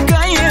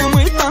зажигаем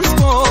мы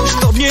танцпол,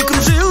 чтоб не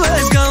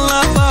кружилась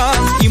голова,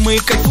 и мы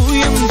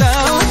кайфуем до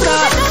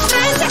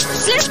утра.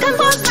 Слишком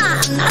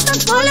поздно, на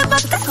танцполе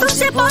под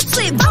кактусе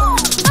поцелуй. Бум,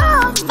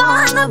 бум,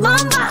 бум,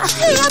 бомба.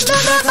 Я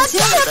добра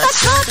бассейн, это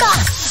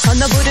что-то.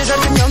 Она будет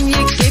жарким днем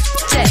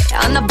Египте,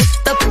 она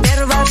будто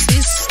первая в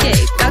списке,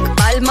 как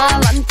пальма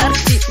в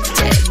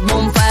Антарктиде.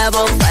 Бомбая,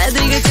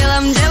 двигай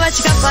телом,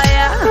 девочка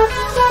твоя.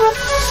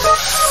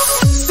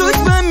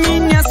 Судьба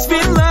меня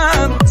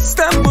свела, с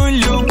тобой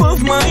любовь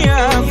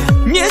моя.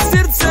 Мне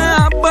сердце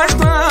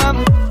обожгла,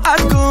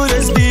 от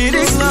горя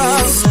сберегла.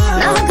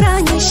 На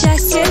грани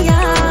счастья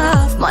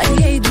я, в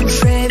моей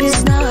душе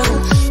весна.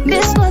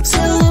 Без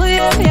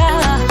поцелуя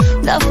я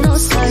давно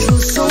схожу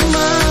с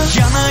ума.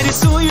 Я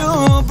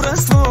нарисую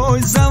образ твой,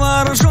 тобой,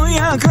 заворожу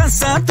я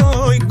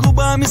красотой,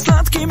 губами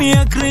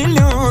сладкими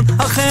окрылен.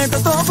 Ах,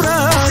 этот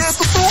образ.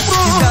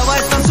 Давай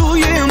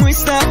станцуем мы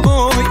с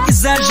тобой и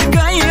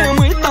зажигаем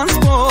мы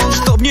танцпол,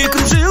 чтоб не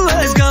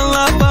кружилась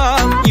голова,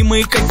 и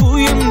мы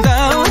кайфуем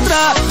до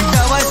утра.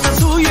 Давай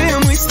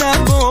станцуем мы с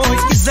тобой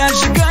и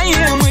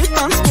зажигаем мы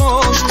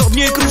танцпол, чтоб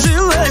не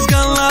кружилась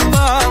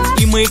голова,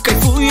 и мы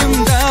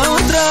кайфуем до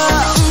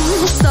утра.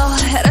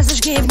 Стой,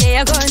 разожги в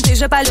ней огонь, ты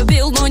же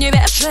полюбил, но не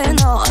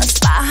ветрено.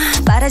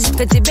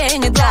 Паразитка тебе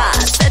не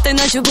даст, этой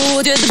ночью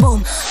будет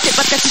бум. Ты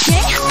подкатишь к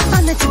ней,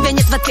 она тебе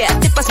нет в ответ.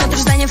 Ты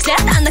посмотришь за ней вслед,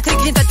 она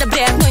крикнет, это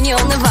бред, но не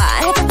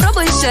унывай.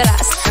 Попробуй еще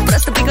раз,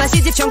 просто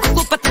пригласи девчонку в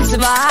клуб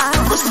потанцевать.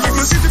 Просто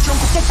пригласи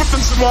девчонку в клуб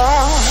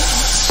потанцевать.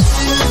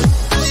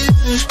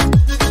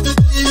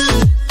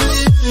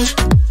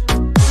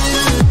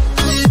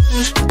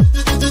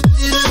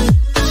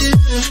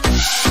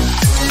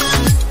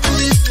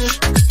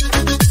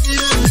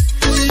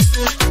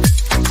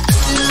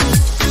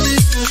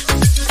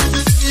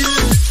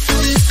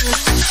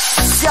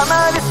 Я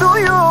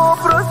нарисую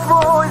образ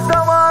свой,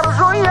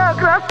 заворожу я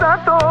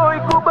красотой,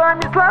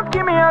 губами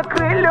сладкими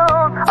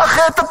окрылен. Ах,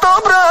 этот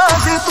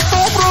образ, этот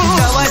образ.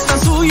 Давай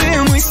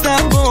станцуем мы с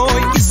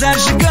тобой и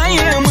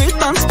зажигаем мы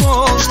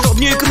танцпол, чтоб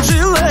не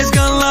кружилась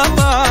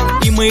голова,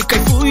 и мы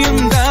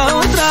кайфуем до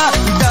утра.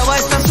 Давай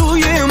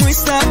станцуем мы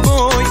с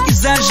тобой и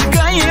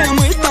зажигаем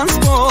мы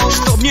танцпол,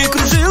 чтоб не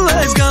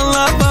кружилась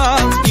голова,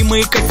 и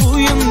мы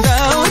кайфуем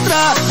до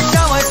утра.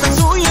 Давай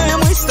станцуем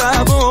мы с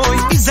тобой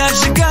и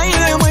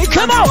зажигаем мы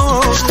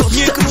танцпол, чтоб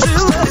не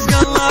кружилась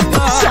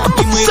голова,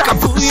 и мы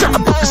кайфуем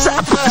до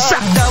утра.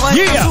 Давай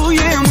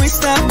танцуем мы с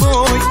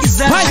тобой и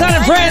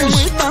зажигаем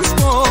мы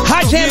танцпол.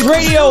 Hye Jams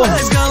Radio.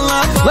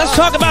 Let's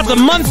talk about the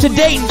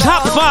month-to-date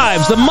top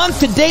fives. The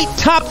month-to-date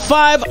top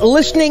 5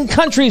 listening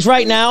countries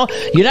right now.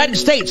 United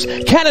States,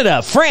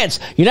 Canada, France,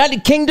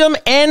 United Kingdom,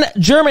 and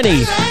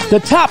Germany. The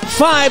top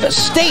 5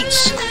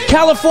 states: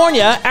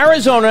 California,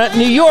 Arizona,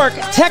 New York,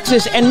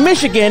 Texas, and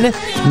Michigan.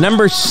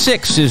 Number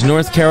 6 is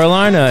North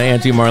Carolina,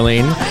 Auntie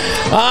Marlene.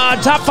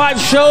 Top 5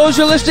 shows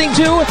you're listening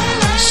to.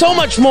 So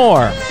much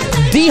more.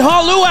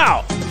 D-Hall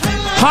Luau.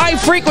 High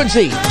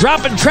Frequency,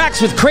 dropping tracks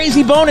with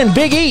Crazy Bone and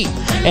Big E,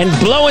 and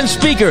blowing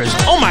speakers.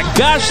 Oh my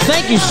gosh,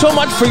 thank you so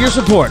much for your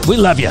support. We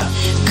love you.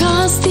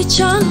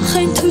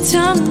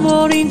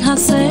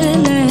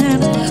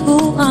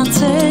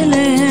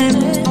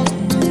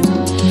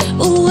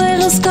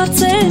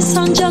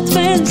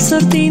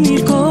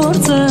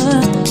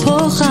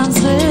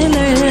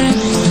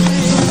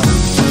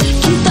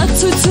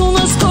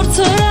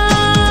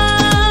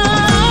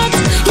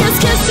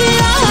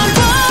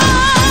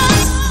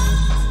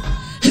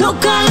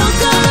 Loca,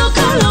 loca,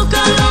 loca,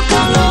 loca,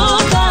 loca,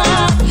 loca.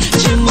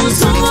 Չեմ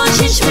ուզում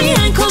ոչինչ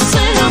միայն քո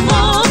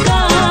սերամոկա.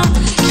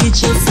 Քիչ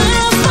է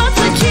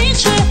սերապատը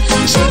քիչ է,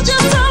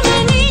 շրջած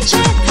ամեն ինչ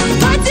է,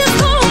 բայց ես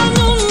քո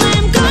անունն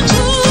եմ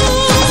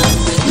կանչում.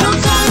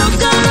 Loca,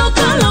 loca,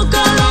 loca,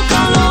 loca,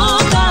 loca,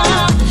 loca.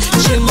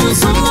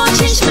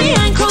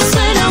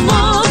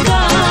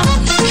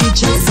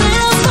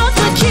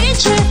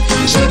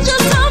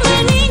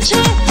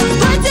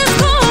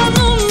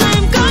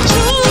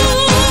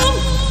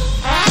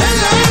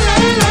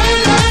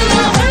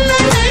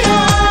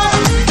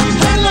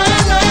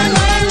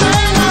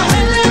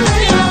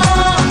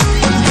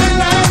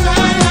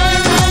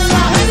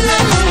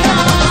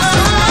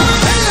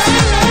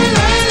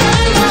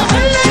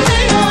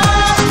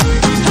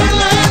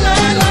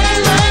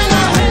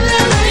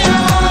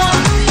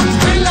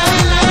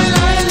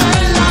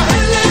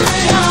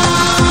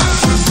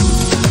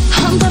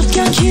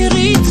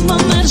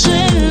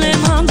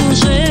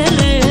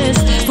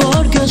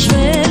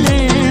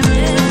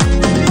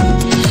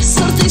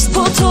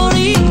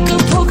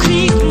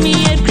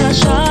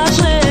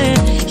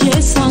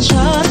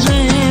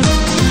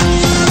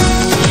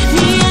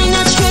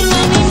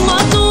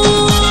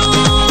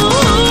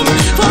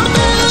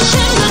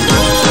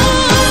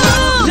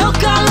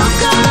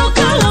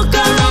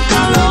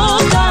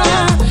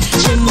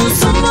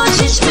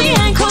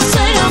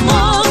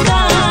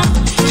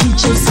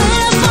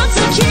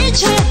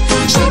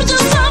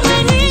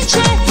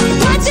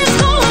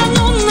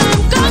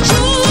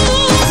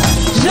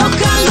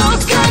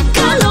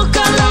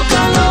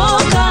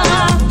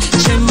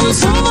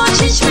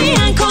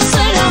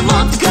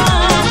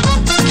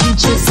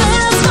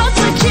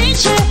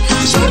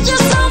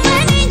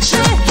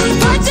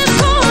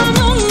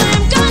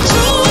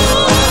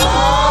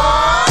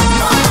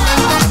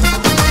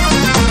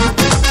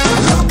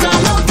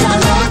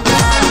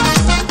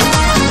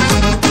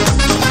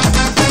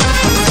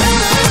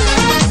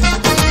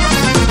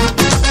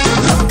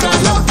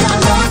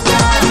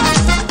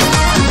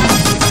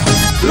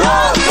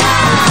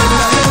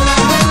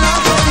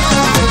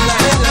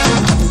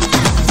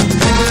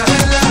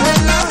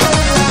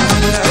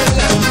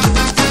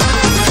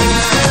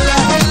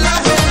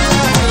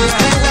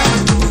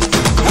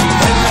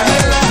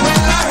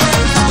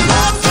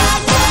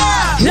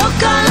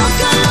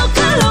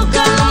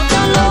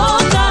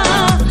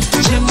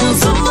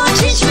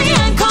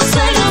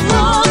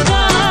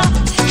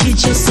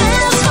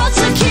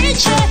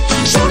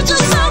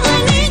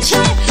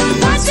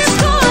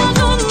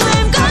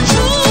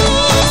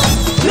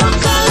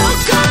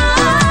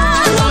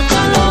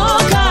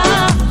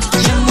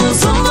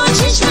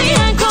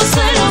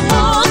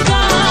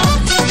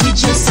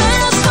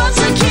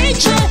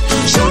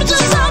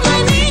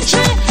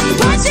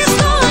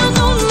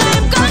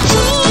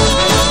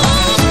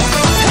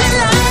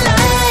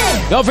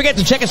 Don't forget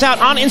to check us out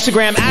on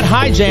Instagram at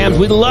Hye Jams.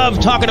 We love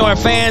talking to our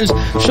fans,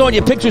 showing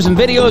you pictures and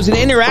videos, and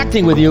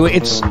interacting with you.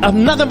 It's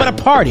nothing but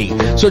a party.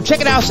 So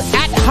check it out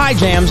at Hye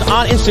Jams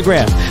on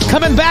Instagram.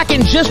 Coming back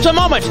in just a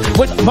moment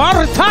with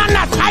Vartan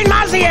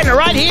Taymazyan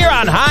right here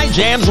on Hye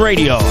Jams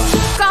Radio.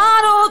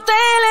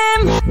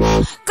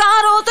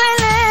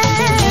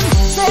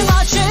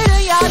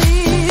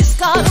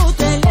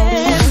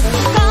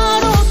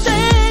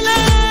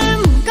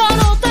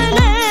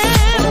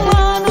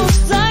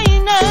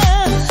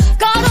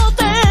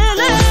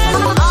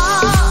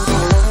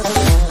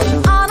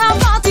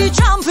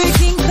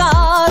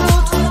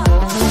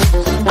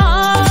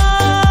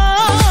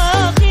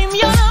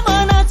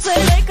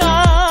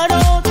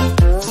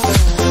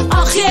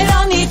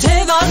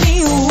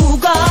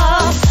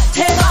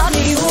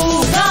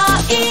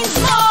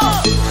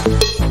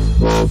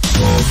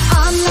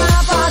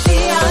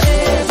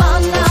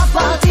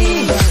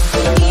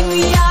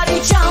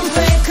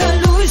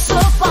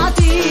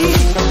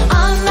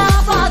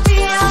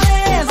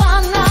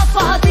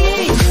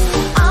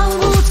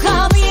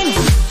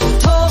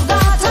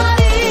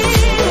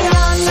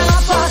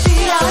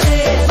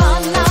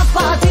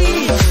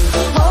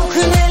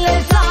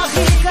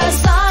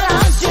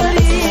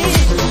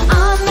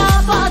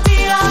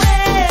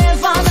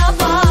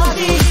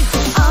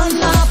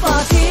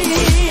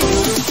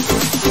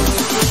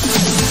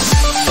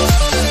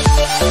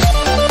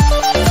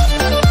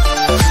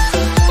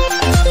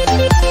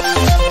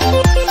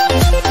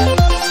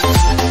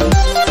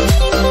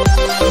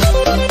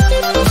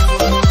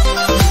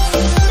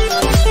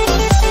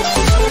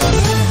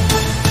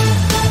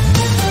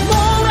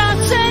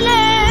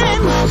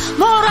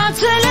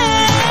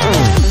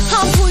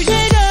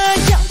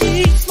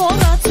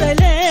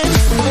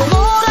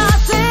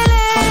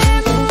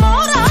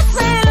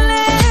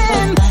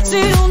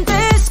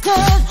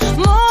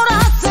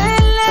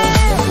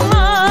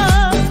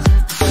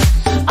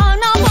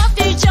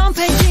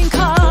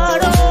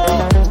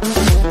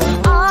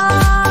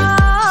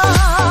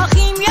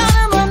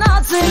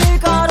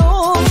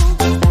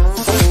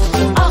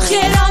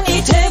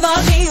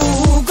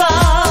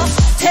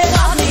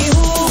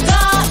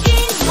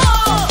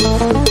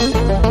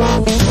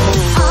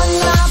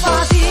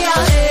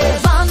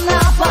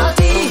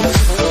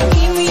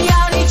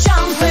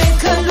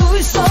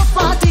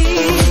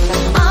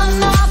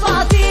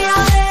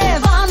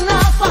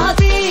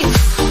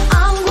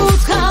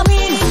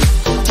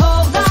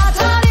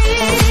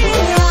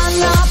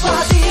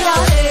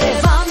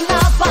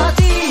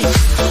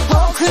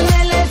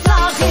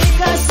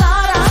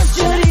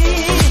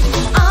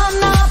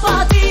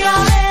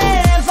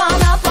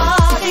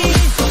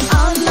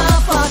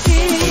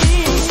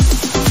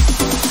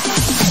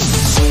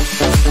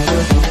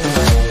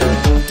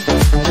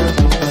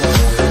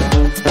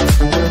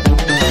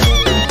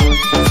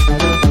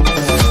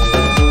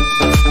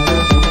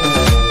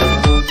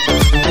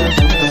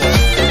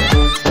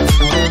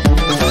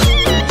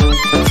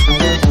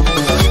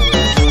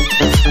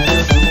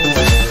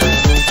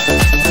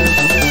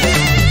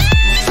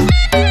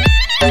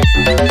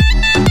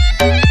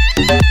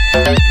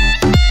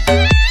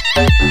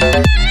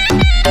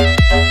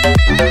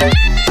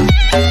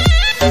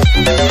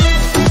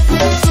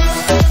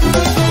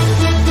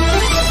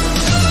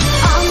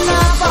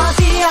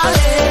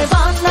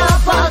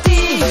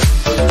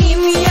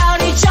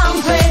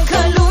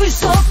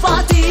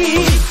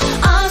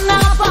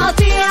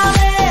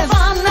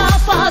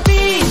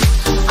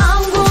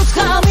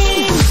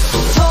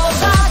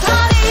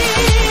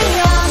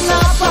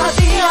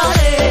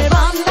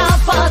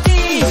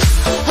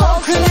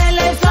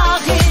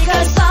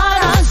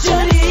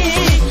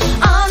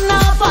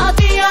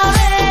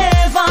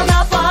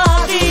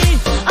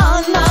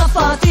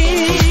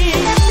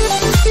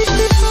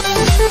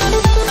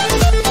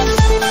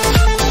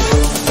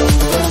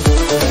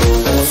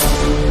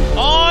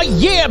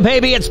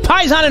 Baby, it's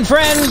Paisan and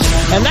Friends,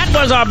 and that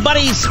was our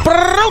buddy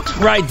Shprot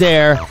right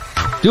there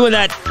doing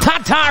that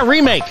Ta-Ta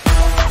remake.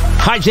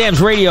 Hye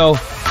Jams Radio.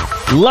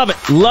 Love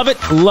it, love it,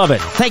 love it.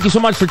 Thank you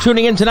so much for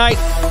tuning in tonight.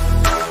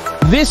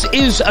 This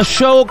is a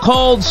show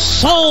called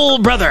Soul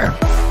Brother.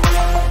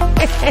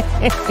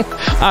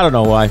 I don't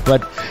know why,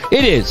 but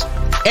it is.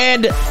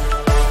 And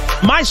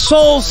my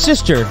soul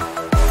sister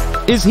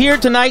is here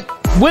tonight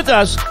with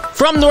us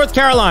from North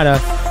Carolina.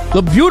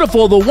 The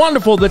beautiful, the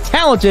wonderful, the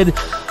talented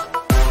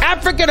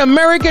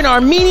African-American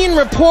Armenian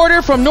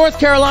reporter from North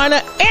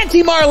Carolina,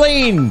 Auntie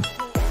Marlene.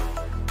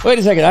 Wait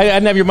a second. I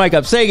didn't have your mic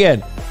up. Say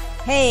again.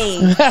 Hey,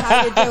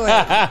 how you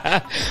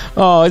doing?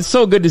 Oh, it's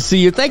so good to see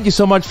you. Thank you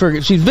so much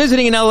for... She's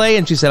visiting in L.A.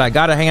 and she said, I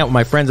got to hang out with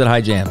my friends at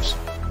Hye Jams.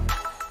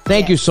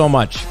 Thank you so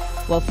much.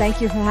 Well,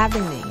 thank you for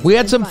having me. We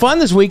had some fun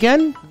this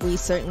weekend. We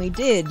certainly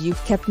did.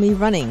 You've kept me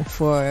running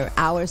for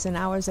hours and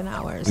hours and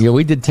hours. Yeah,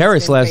 we did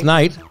Terrace last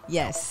night.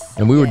 Yes.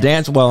 And we were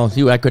dancing. Well,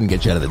 I couldn't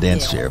get you out of the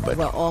dance chair, but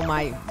well, all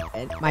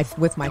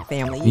with my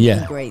family. You've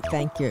been great.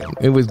 Thank you.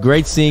 It was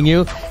great seeing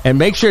you. And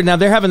make sure now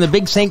they're having the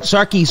big St.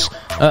 Sarkis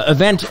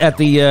event at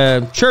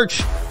the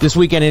church this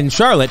weekend in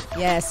Charlotte.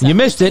 Yes. You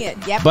missed it.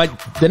 Yep. But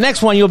the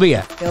next one you'll be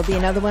at. There'll be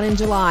another one in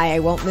July. I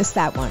won't miss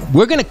that one.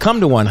 We're going to come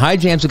to one. Hye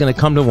Jams are going to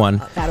come to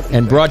one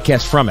and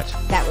broadcast from it.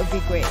 That would be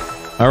great.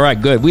 All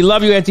right, good. We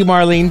love you, Auntie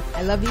Marlene.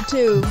 I love you,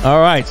 too. All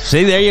right.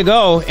 See, there you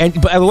go.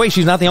 And by the way,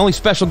 she's not the only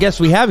special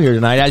guest we have here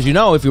tonight. As you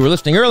know, if you were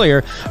listening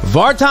earlier,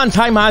 Vartan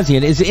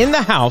Taymazyan is in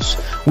the house.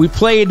 We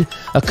played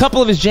a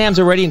couple of his jams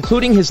already,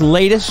 including his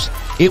latest.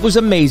 It was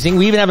amazing.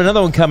 We even have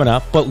another one coming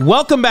up. But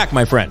welcome back,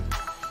 my friend.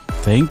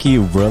 Thank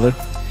you, brother.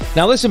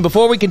 Now, listen,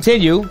 before we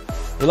continue,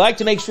 we'd like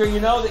to make sure you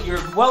know that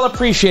you're well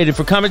appreciated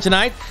for coming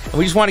tonight. And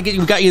we just want to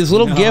we got you this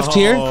little gift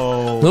here.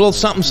 Little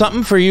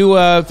something for you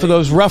for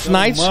those rough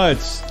nights.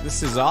 Much.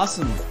 This is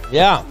awesome.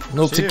 Yeah.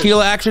 Little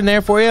tequila action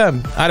there for you.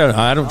 I don't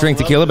know. I don't drink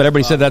tequila, but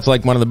everybody said that's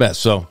like one of the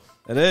best. So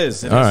it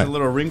is. It has a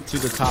little ring to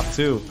the top,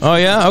 too. Oh,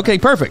 yeah? Okay,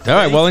 perfect. All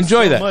right, well,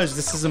 enjoy that. Much.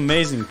 This is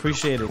amazing.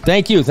 Appreciate it.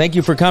 Thank you. Thank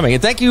you for coming.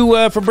 And thank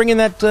you for bringing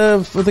that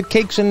for the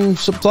cakes and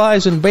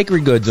supplies and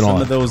bakery goods and all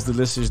that. Some of those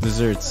delicious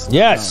desserts.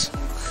 Yes.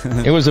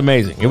 It was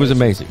amazing. It was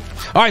amazing.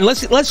 All right,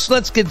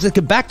 let's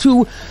get back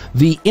to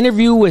the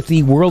interview with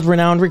the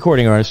world-renowned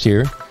recording artist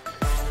here.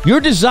 Your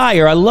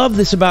desire, I love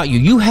this about you.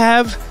 You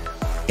have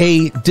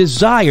a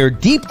desire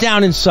deep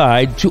down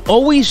inside to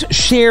always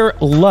share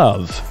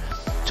love,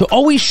 to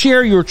always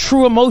share your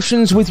true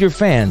emotions with your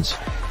fans.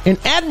 And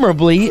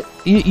admirably,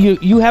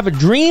 you have a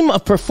dream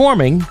of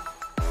performing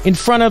in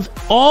front of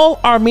all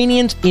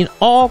Armenians in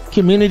all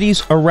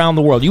communities around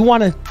the world. You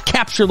want to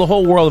capture the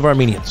whole world of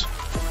Armenians.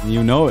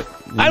 You know it.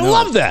 I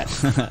love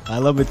that. I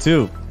love it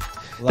too.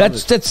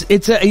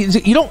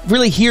 You don't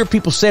really hear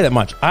people say that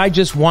much. I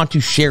just want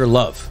to share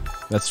love.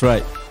 That's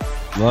right.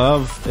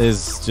 Love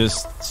is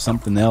just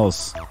something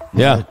else.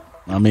 Yeah.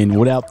 I mean,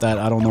 without that,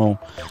 I don't know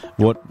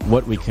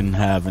what we can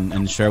have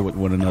and share with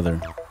one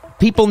another.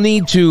 People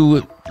need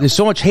to, there's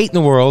so much hate in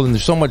the world and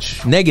there's so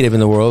much negative in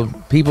the world.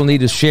 People need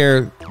to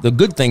share the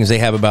good things they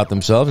have about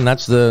themselves, and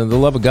that's the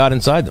love of God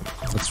inside them.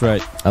 That's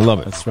right. I love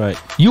it. That's right.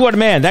 You are the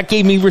man. That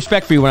gave me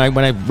respect for you when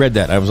I read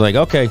that. I was like,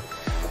 okay,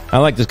 I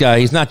like this guy.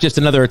 He's not just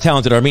another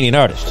talented Armenian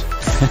artist.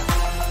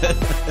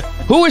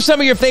 Who are some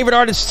of your favorite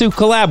artists to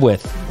collab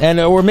with?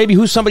 Or maybe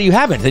who's somebody you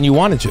haven't and you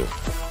wanted to?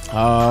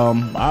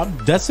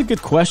 That's a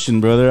good question,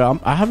 brother.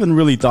 I haven't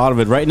really thought of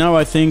it. Right now,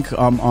 I think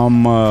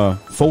I'm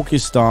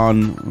focused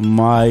on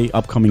my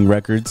upcoming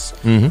records.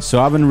 Mm-hmm.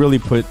 So I haven't really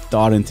put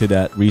thought into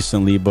that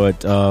recently, but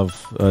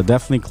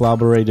definitely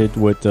collaborated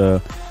with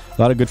a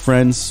lot of good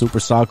friends, Super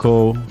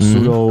Sako,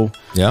 Pseudo,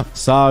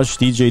 Sash,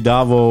 DJ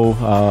Davo,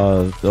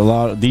 a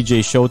lot of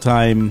DJ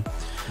Showtime.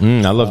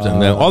 I love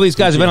them. All these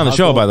guys have been on the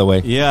show, by the way.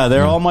 Yeah,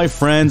 they're all my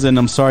friends, and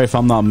I'm sorry if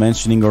I'm not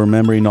mentioning or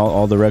remembering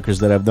all the records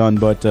that I've done,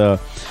 but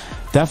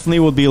definitely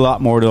will be a lot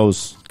more of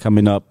those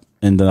coming up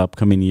in the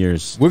upcoming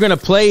years. We're going to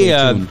play,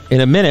 in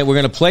a minute, we're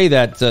going to play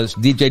that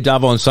DJ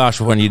Davo and Sash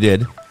one you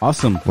did.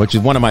 Awesome. Which is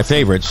one of my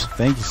favorites.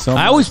 Thank you so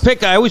much. I always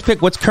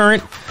pick what's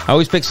current. I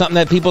always pick something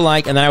that people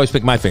like, and then I always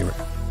pick my favorite.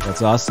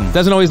 That's awesome.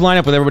 Doesn't always line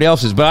up with everybody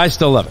else's, but I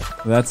still love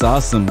it. That's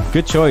awesome.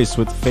 Good choice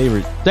with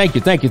favorite. Thank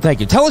you.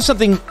 Tell us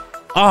something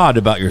odd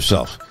about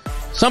yourself.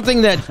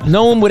 Something that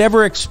no one would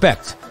ever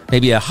expect.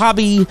 Maybe a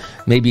hobby,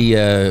 maybe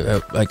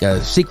like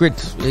a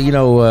secret,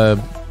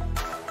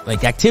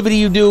 like activity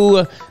you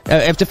do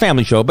after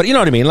family show, but you know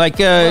what I mean, like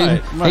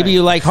maybe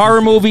you like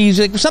horror movies,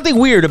 like something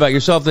weird about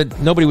yourself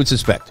that nobody would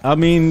suspect. I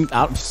mean,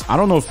 I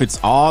don't know if it's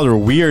odd or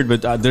weird,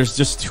 but there's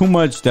just too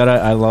much that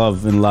I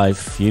love in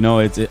life.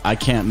 I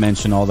can't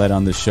mention all that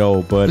on the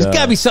show, but there's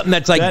gotta be something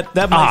that's like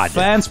that my odd.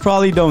 Fans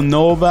probably don't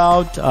know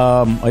about.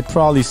 I'd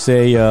probably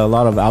say a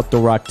lot of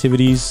outdoor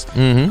activities,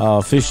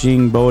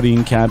 fishing,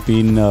 boating,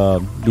 camping,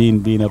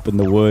 being up in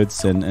the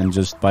woods and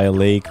just by a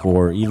lake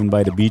or even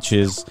by the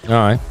beaches. All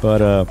right,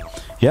 but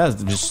yeah,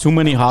 there's too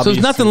many hobbies. So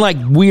there's nothing like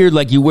weird,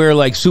 like you wear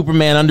like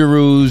Superman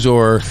underoos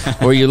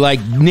or you like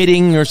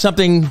knitting or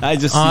something. I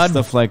just odd? see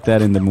stuff like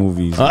that in the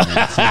movies.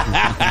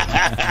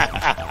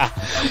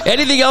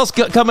 Anything else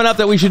coming up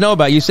that we should know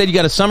about? You said you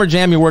got a summer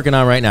jam you're working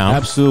on right now.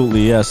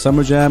 Absolutely, yeah.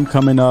 Summer jam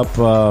coming up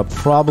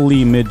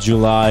probably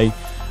mid-July.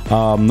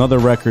 Another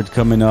record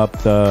coming up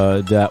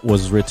that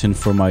was written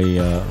for my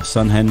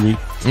son Henry.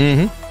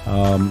 Mm-hmm.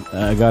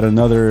 I got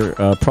another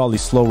probably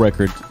slow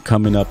record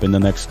coming up in the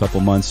next couple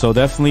months. So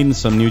definitely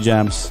some new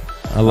jams.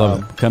 I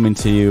love it. Coming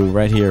to you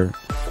right here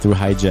through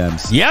Hye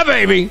Jams. Yeah,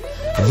 baby.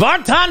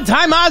 Vartan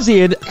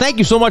Taymazyan, thank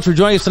you so much for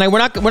joining us tonight. We're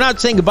not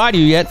saying goodbye to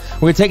you yet. We're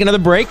going to take another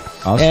break.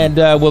 Awesome.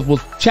 And we'll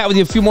chat with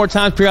you a few more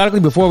times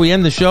periodically before we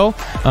end the show.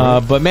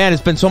 But man,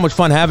 it's been so much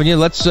fun having you.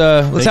 Let's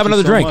have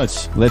another drink.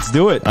 Much. Let's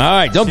do it. All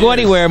right, don't go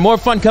anywhere. More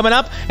fun coming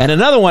up. And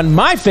another one,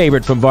 my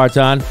favorite from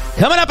Vartan,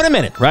 coming up in a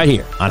minute right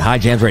here on Hye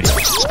Jams Radio.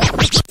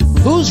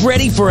 Who's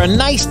ready for a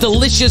nice,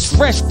 delicious,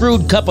 fresh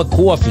brewed cup of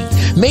coffee?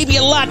 Maybe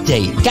a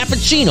latte,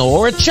 cappuccino,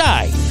 or a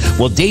chai?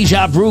 Well,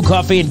 Deja Brew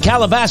Coffee in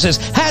Calabasas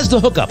has the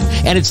hookup,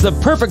 and it's the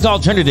perfect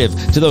alternative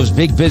to those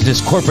big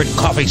business corporate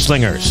coffee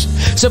slingers.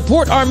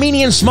 Support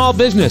Armenian small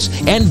business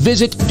and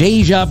visit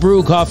Deja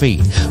Brew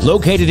Coffee.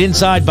 Located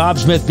inside Bob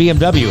Smith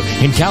BMW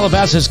in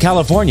Calabasas,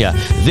 California,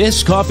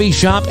 this coffee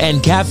shop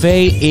and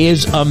cafe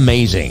is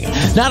amazing.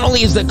 Not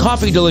only is the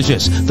coffee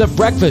delicious, the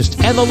breakfast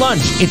and the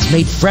lunch, it's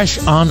made fresh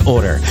on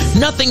order.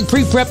 Nothing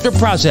pre-prepped or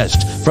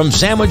processed. From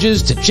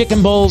sandwiches to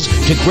chicken bowls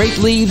to grape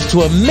leaves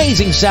to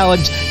amazing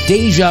salads,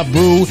 Deja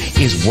Brew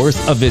is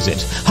worth a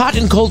visit. Hot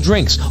and cold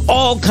drinks,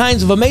 all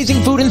kinds of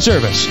amazing food and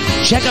service.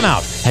 Check them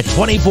out at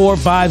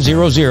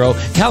 24500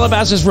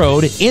 Calabasas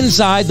Road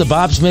inside the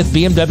Bob Smith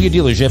BMW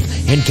dealership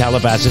in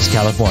Calabasas,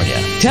 California.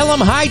 Tell them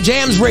Hye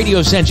Jams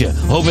Radio sent you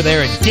over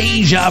there at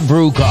Deja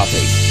Brew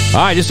Coffee.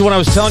 All right, this is what I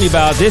was telling you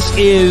about. This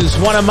is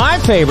one of my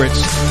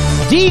favorites.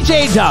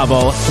 DJ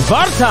Davo,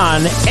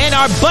 Vartan, and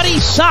our buddy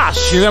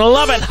Sash. You're going to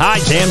love it. Hye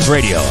Jams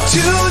Radio.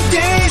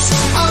 Today's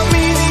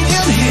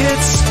Armenian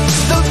hits,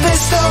 the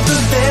best of the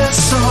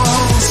best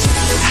songs.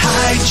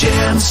 Hye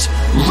Jams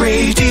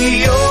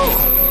Radio.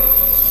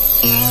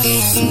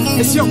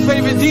 It's your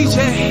favorite DJ,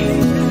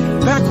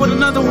 back with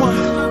another one.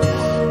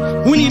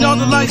 We need all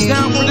the lights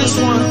down for this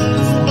one.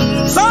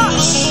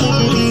 Sash!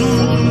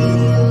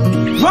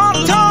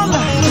 Vartan!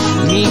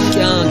 Մի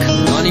կյանք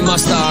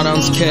անիմաստ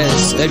առանց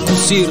քեզ, երկու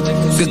սիրտ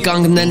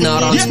կկանգնեն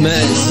առանց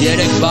մեզ,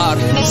 երեք բար,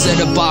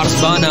 սերը պարզ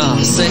բան ա,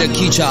 սերը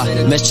քիչ ա,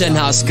 մեզ չեն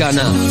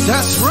հասկանա.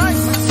 That's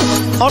right.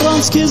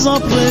 Առանց քեզ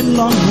ապրել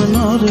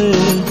անհնար է,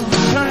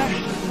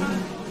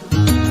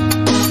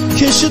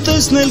 քեզ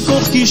չտեսնել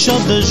կողքի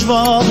շատ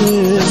դժվար է.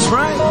 That's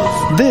right.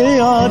 Դե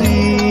արի.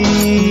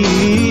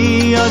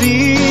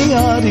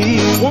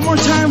 One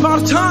more time,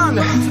 Vartan.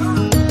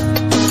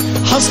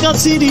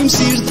 Հասկացիր իմ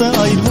սիրտը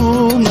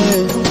այրվում է,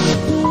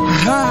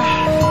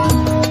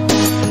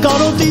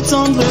 կարոտից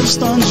անվերջ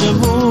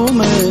տանջվում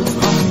է.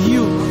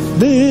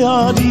 Դե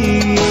արի.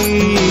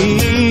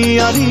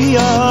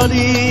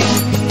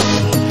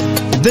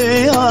 Դե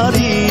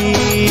արի.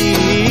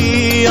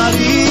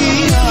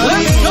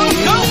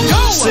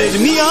 Սեր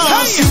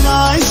միասին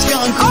այս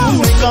կյանքում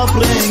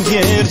կապրենք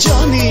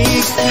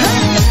երջանիկ,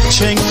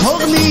 չենք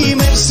թողնի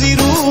մեր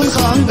սիրուն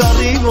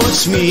խանգարի ոչ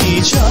մի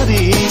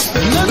չարիք.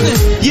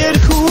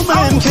 Երգում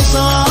եմ քեզ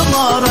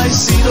համար այս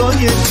սիրո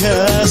երգը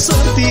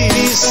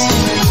սրտիս,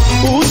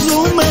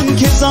 ուզում եմ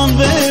քեզ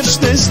անվերջ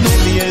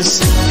տեսնել ես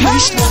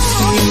միշտ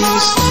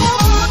ողքիս.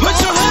 Put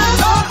your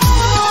hands up,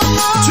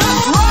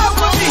 just ride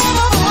with me.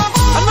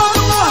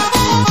 Another one.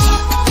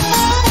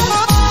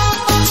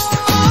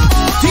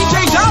 DJ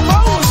Davo.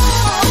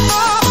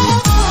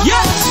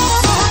 Yes.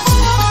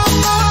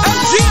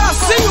 MG, I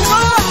see you,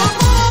 man.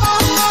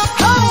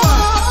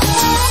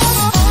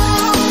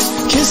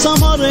 Քեզ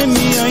համար եմ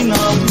միայն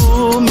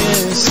ապրում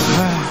ես,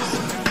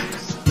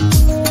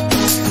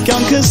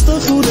 կյանքս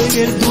տխուր է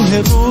երբ դու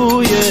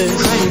հեռու ես.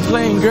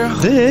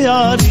 Դե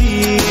արի.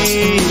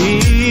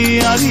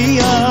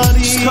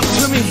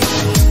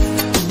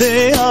 Դե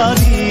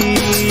արի.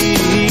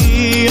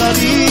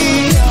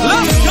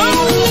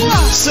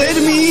 Սեր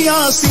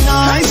միասին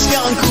այս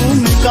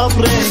կյանքում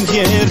կապրենք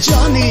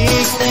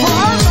երջանիկ,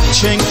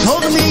 չենք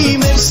թողնի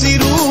մեր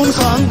սիրուն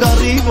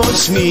խանգարի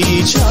ոչ մի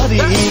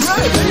չարիք.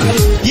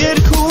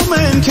 Երգում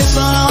եմ քեզ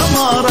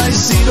համար այս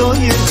սիրո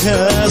երգը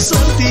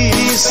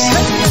սրտիս,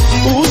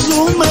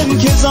 ուզում եմ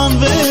քեզ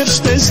անվերջ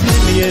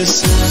տեսնել ես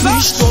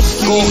միշտ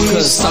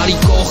ողքիս. Սարի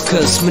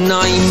կողքս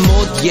մնա իմ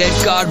մոտ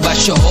երկար, բայց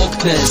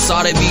չհոգնես,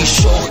 արևի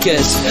շողք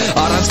ես,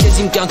 առանց քեզ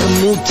իմ կյանքը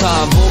մութ ա,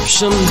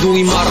 ոբշմ դու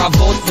իմ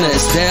առավոտն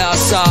ես. Դե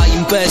ասա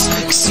ինպես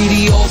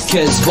կսիրի ով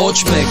քեզ, ոչ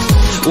մեկ,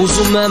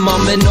 ուզում եմ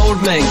ամեն օր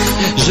մենք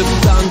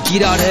ժպտանք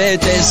իրար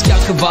հետ, ես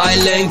կյանքը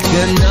վայելենք,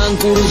 գնանք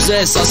ուր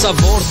ուզես, ասա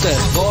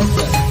որտեղ.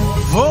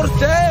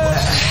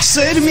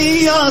 Սեր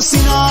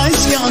միասին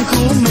այս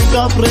կյանքում մենք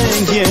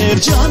ապրենք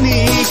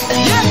երջանիկ,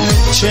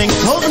 չենք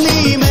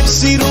թողնի մեր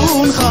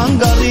սիրուն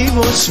խանգարի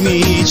ոչ մի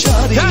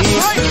չարիք.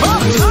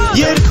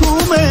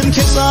 Երգում եմ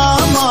քեզ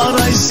համար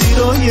այս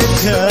սիրո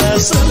երգը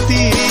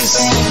սրտիս,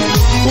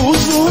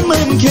 ուզում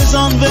եմ քեզ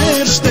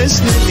անվերջ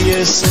տեսնել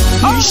ես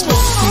միշտ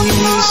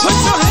ողքիս. Put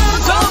your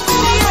hands up in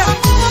the air.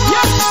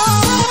 Yes.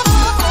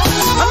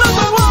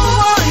 Another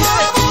one,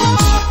 yeah.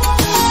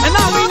 And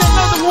I mean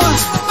another one.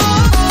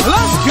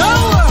 Let's go.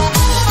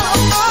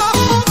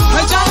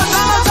 Hey,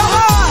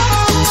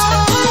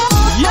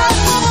 yes.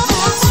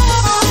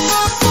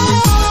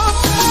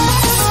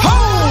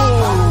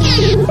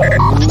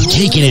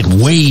 Taking it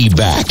way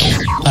back.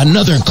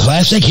 Another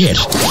classic hit.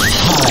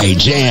 Hye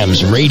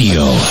Jams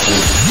Radio.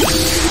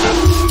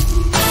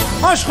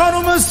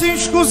 Աշխարհումս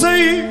ինչ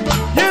կուզեի,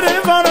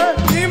 Երևանը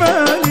իմ է,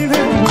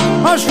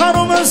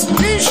 աշխարհումս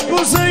ինչ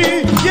կուզեի,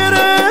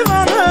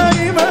 Երևանը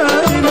իմ է,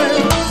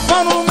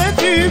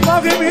 Մանումետի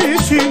բաղի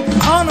միջին,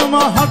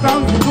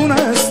 անմահական դուն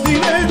ես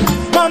դինել,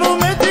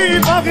 Մանումետի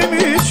բաղի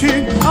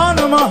միջին,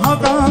 անմահական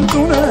Ահական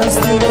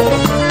տունեստի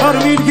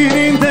Արմիր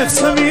գիրին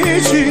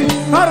դեղսմիչի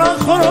Առան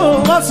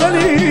խորով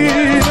ացելի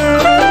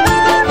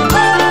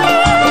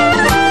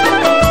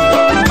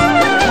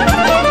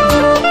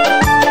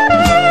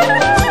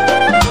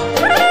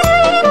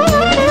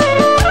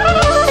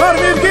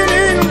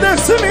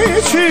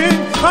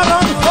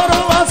Aran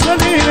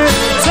խորովածելին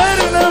Ձեր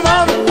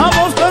նման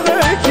համով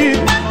տղեկի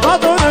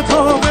Բադորը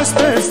թող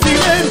էսպես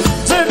դինել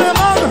Ձեր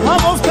նման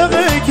համով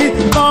տղեկի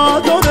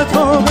Բադորը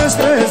թող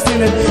էսպես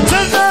դինել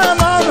Ձեր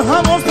նման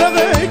համով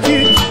տղեկի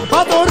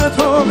Բադորը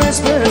թող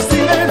էսպես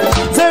դինել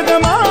Ձեր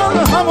նման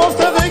համով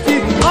տղեկի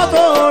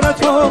Բադորը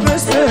թող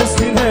էսպես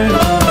դինել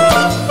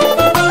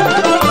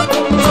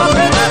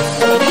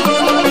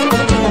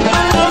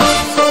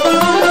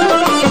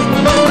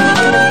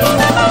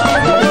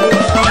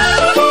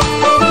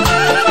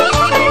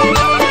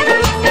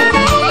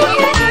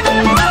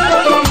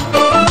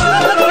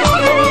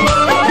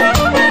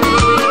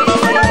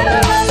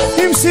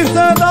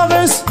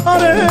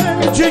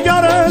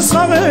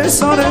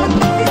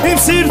Իմ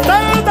սիրտը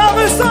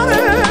դավես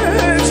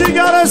արել,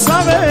 ջիգարս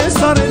ավես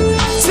արել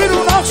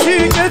Սիրուն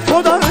աղջիկ էդ քո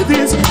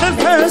դարդից, դել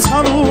քեզ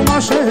հանում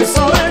աշես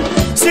արել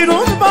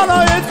Սիրուն բալա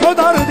էդ քո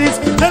դարդից,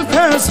 դել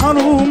քեզ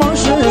հանում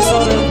աշես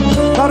արել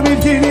Կարմիր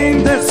գինին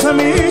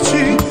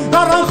դեղսմիչի,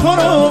 առան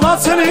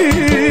խորովածելի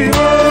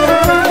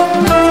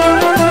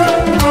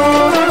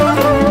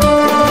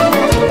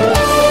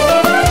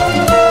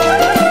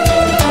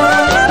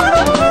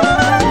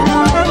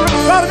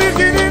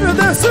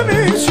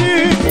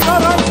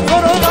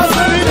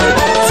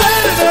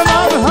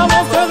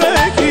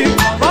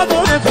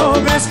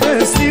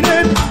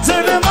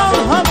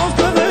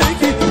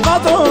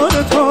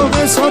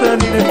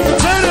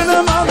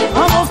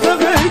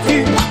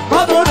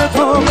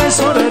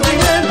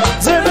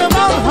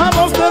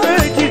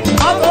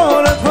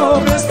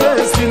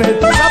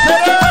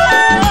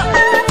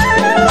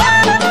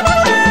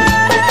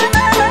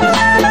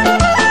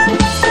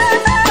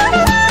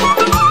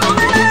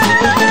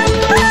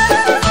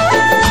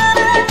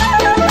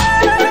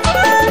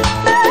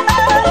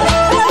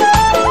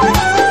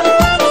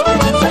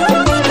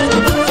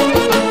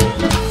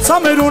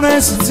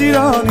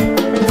Zirani,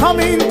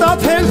 kamin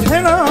tatel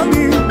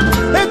tenani,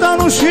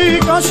 edanushi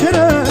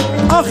kachere,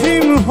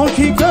 achim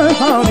hoki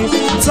kehani.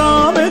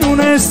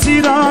 Zamerunes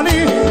zirani,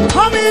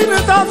 kamin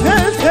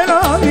tatel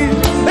tenani,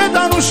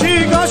 edanushi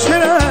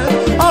kachere,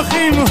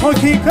 achim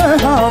hoki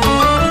kehani.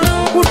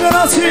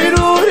 Urganasir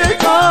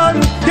urekar,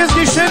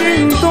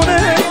 gezgisherin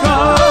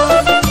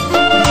donekar.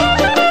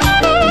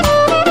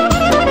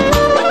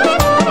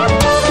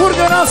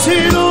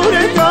 Urganasir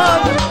urekar,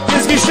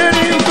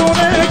 gezgisherin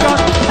donekar.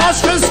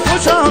 Aşkız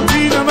koçam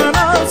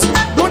dinlemez,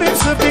 dunim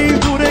sırtı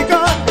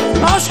durekar.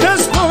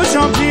 Aşkız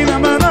koçam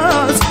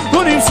dinlemez,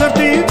 dunim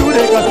sırtı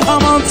durekar.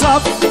 Aman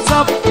tap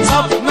tap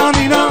tap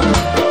nanina,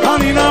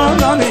 nanina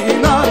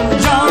nanina,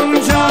 can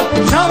can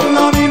can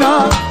nanina,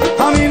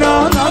 nanina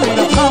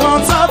nanina.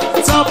 Aman tap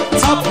tap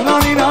tap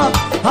nanina,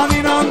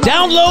 nanina.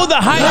 Download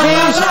the Hye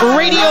Jams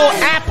Radio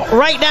app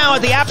right now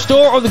at the App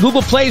Store or the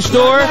Google Play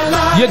Store.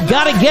 You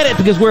gotta get it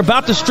because we're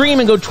about to stream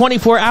and go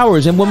 24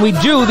 hours. And when we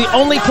do, the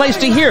only place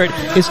to hear it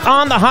is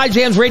on the Hye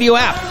Jams Radio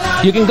app.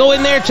 You can go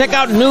in there, check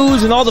out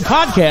news and all the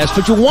podcasts,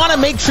 but you want to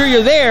make sure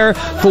you're there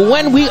for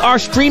when we are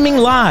streaming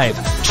live.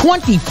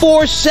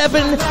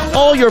 24/7,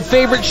 all your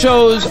favorite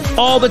shows,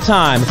 all the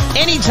time,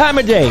 any time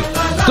of day.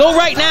 Go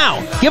right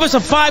now. Give us a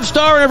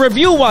 5-star and a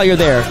review while you're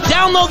there.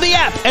 Download the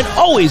app and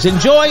always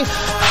enjoy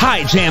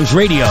Hye Jams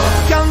Radio.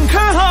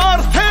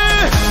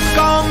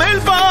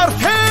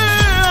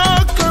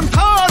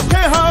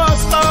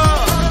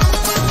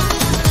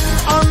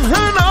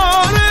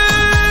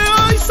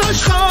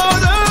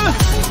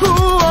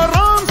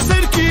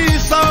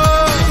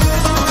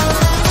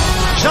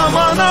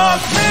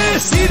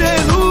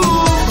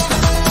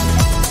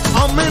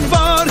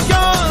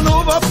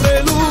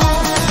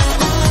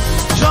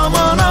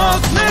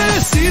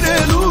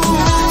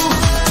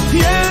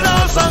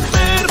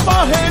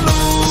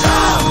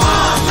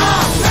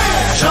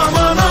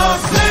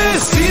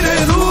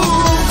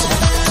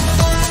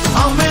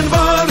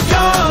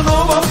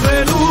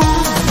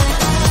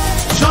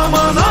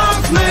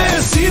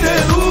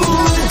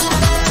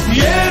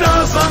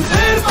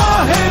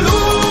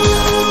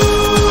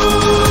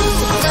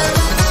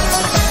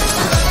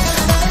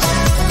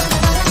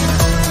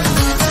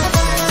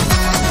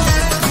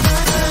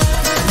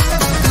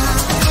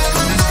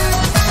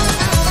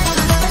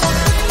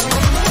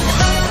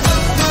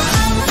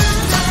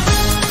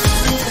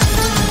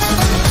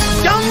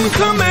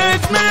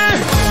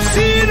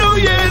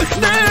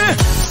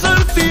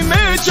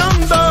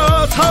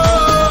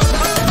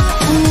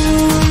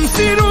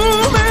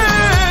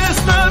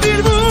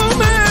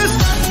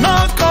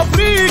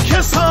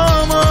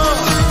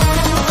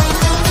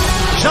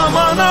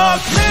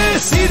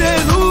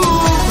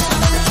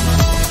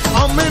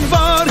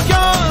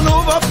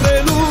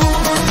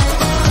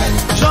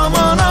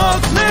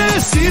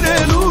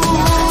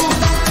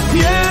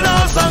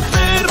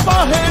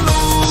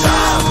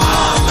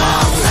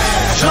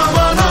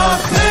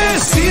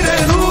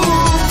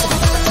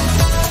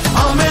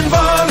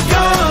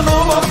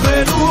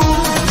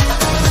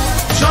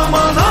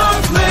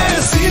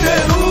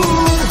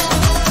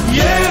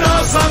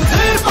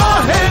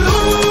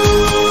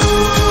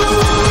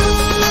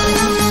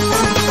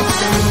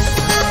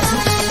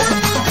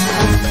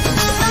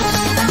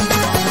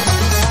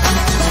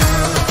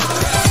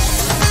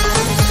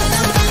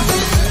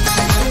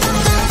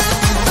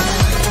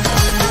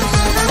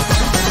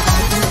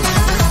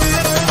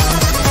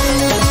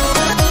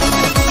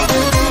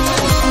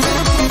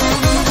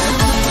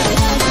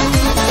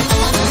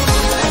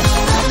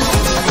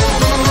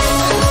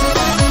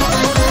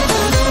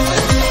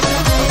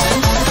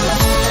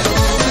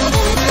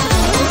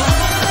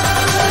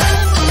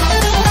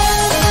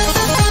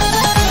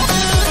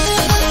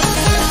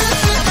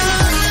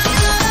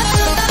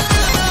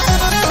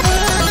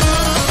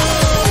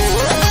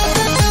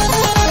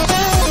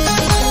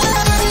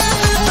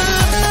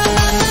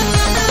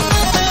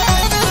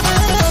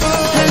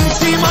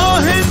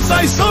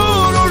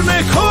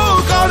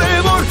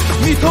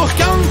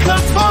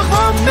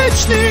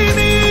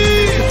 Վեճնինի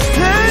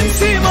Հենց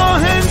հիմա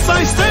հենց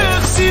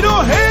այստեղ Սիրո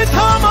հետ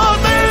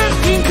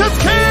համատեղ ինքդ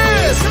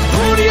քեզ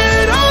Որ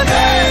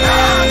երանի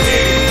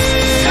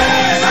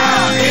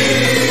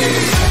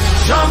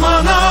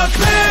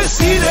Ժամանակն է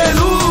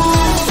սիրելու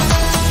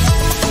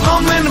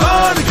Ամեն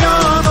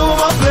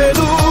վարքյանով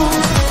ապրելու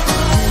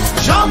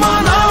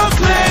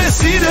Ժամանակն է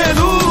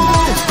սիրելու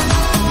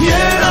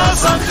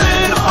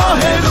Երազանքներ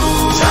պահելու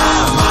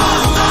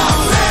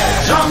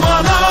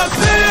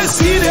Ժամանակն է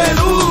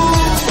սիրելու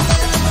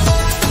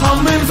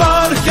Ամեն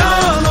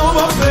վարքյանով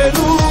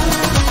ապրելու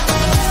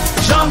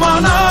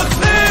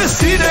Ժամանակն է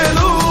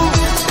սիրելու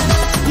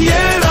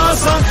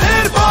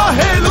Երազանքներ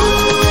պահելու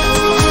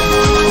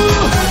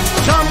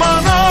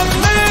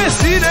Ժամանակն է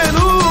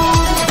սիրելու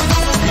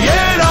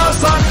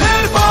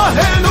Երազանքներ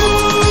պահելու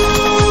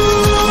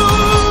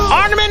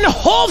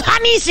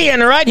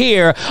Hovhannisyan right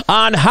here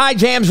on Hye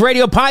Jams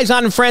Radio.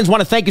 Paisan and friends,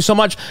 want to thank you so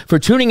much for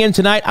tuning in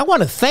tonight. I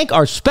want to thank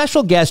our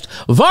special guest,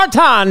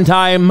 Vartan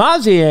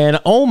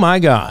Taymazyan. Oh my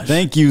gosh.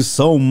 Thank you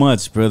so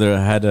much, brother.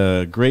 I had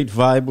a great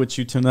vibe with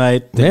you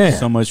tonight. Thank you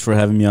so much for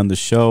having me on the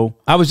show.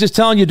 I was just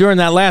telling you during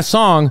that last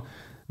song,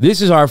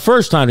 this is our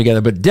first time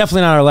together, but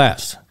definitely not our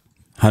last.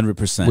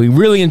 100%. We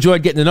really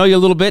enjoyed getting to know you a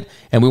little bit,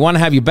 and we want to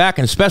have you back,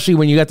 and especially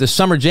when you got the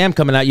summer jam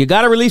coming out. You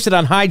got to release it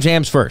on Hye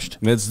Jams first.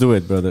 Let's do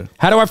it, brother.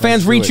 How do our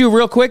fans reach you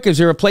real quick? Is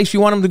there a place you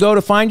want them to go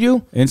to find you?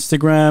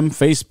 Instagram,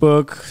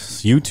 Facebook,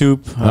 YouTube,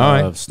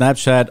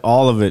 Snapchat,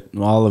 all of it.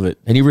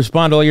 And you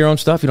respond to all your own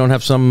stuff? You don't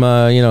have some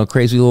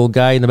crazy little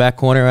guy in the back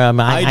corner?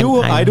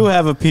 I do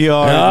have a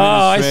PR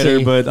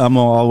administrator, but I'm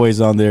always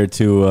on there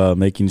too,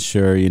 making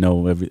sure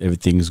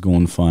everything's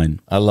going fine.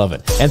 I love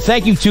it. And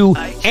thank you to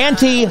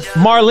Auntie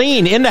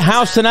Marlene in the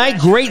house tonight.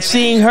 Great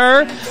seeing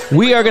her.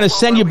 We are going to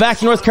send you back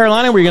to North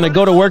Carolina. We're going to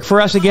go to work for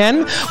us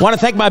again. Want to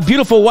thank my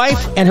beautiful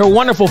wife and her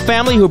wonderful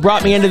family who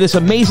brought me into this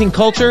amazing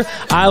culture.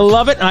 I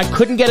love it, and I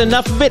couldn't get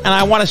enough of it, and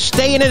I want to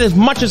stay in it as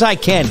much as I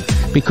can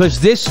because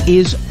this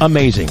is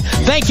amazing.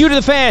 Thank you to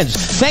the fans.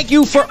 Thank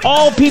you for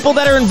all people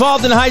that are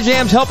involved in Hye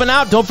Jams helping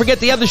out. Don't forget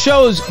the other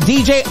shows,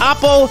 DJ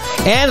Oppo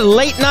and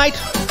Late Night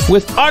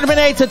with Armen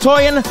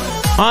Tatoyan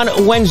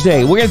on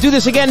Wednesday. We're going to do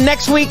this again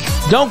next week.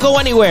 Don't go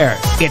anywhere.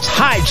 It's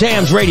Hye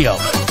Jams Radio.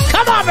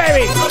 Come on,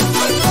 baby!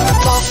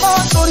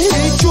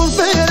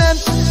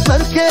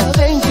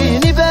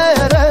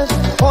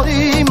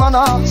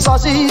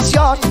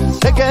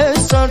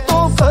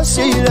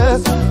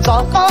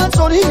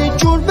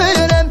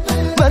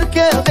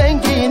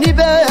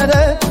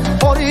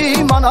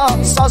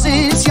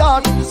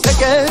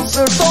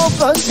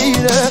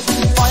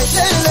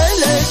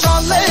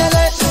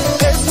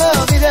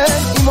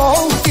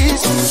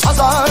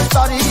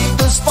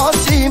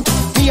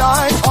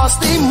 Միայն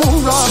աստի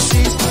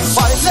մուրացիս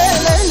Բայ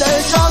լելելե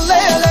ճան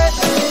լելե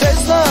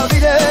Ես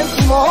նվիրեմ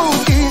իմ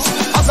օգիս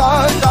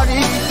Հազար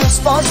տարի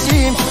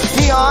կսպասիմ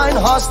Միայն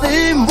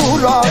հաստի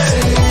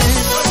մուրացիս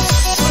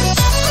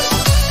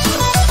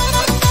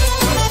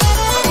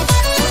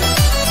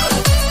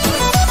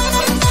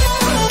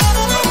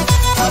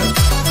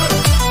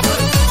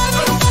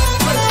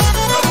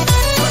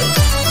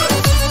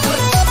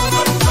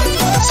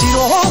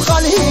Սիրո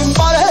խալին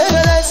բարել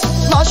ես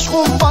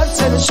Նաշխում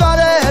բարձել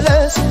շարել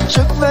ես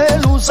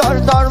Շկվելու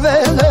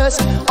զարդարվել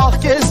ես Աղ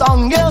կեզ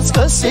անգելս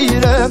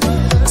կսիրեմ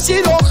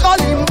Սիրո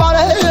խալին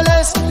բարել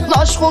ես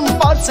Նաշխում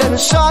բարձել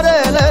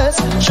շարել ես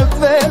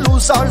Շկվելու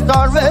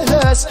զարդարվել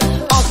ես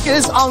Աղ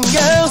կեզ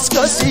անգելս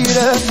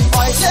կսիրեմ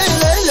Այ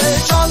լելելե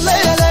ճան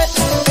լելե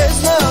Կեզ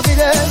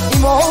նվիրեմ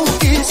իմ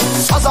օգիս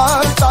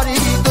Հազար տարի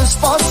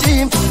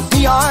կսպասիմ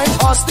Միայն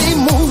հաստի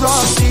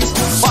մուրացիս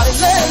Այ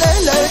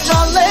լելելե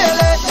ճան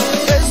լելե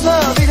Կեզ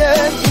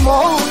նվիրեմ իմ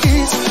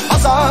օգիս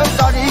Հազար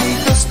տարի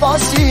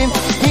կսպասիմ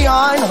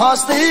Միայն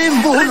հաստի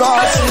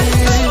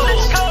մուրացիս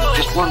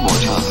Just one more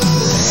time.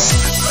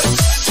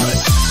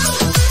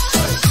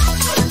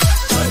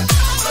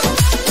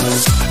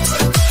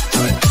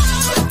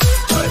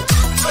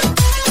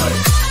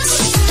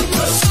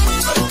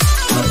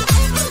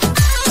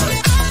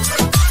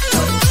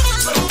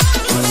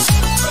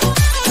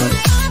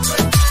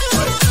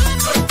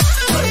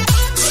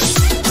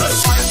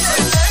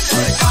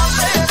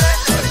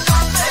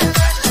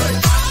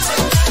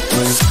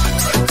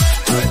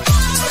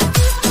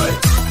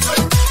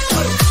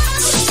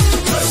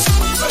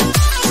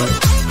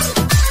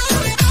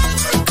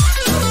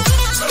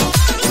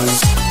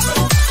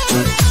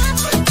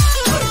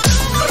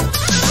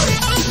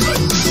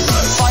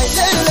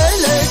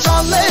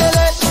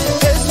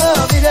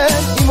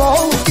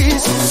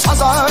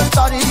 Հազար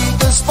տարի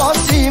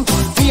կսպասիմ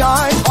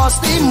Միայն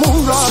հաստի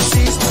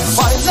մուրացիս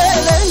Բայ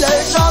լելելե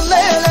ճան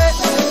լելե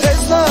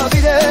Կեզ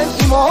նվիրեմ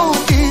իմ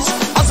օգիս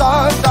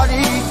Հազար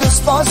տարի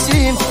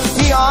կսպասիմ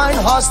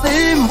Միայն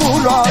հաստի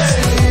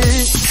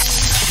մուրացիս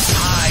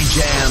Hye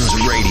Jams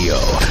Radio,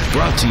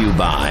 brought to you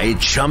by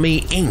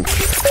Chummy Inc.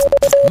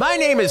 My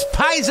name is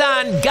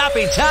Paisan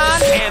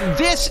Kapitan, and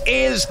this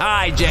is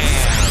Hye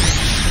Jams.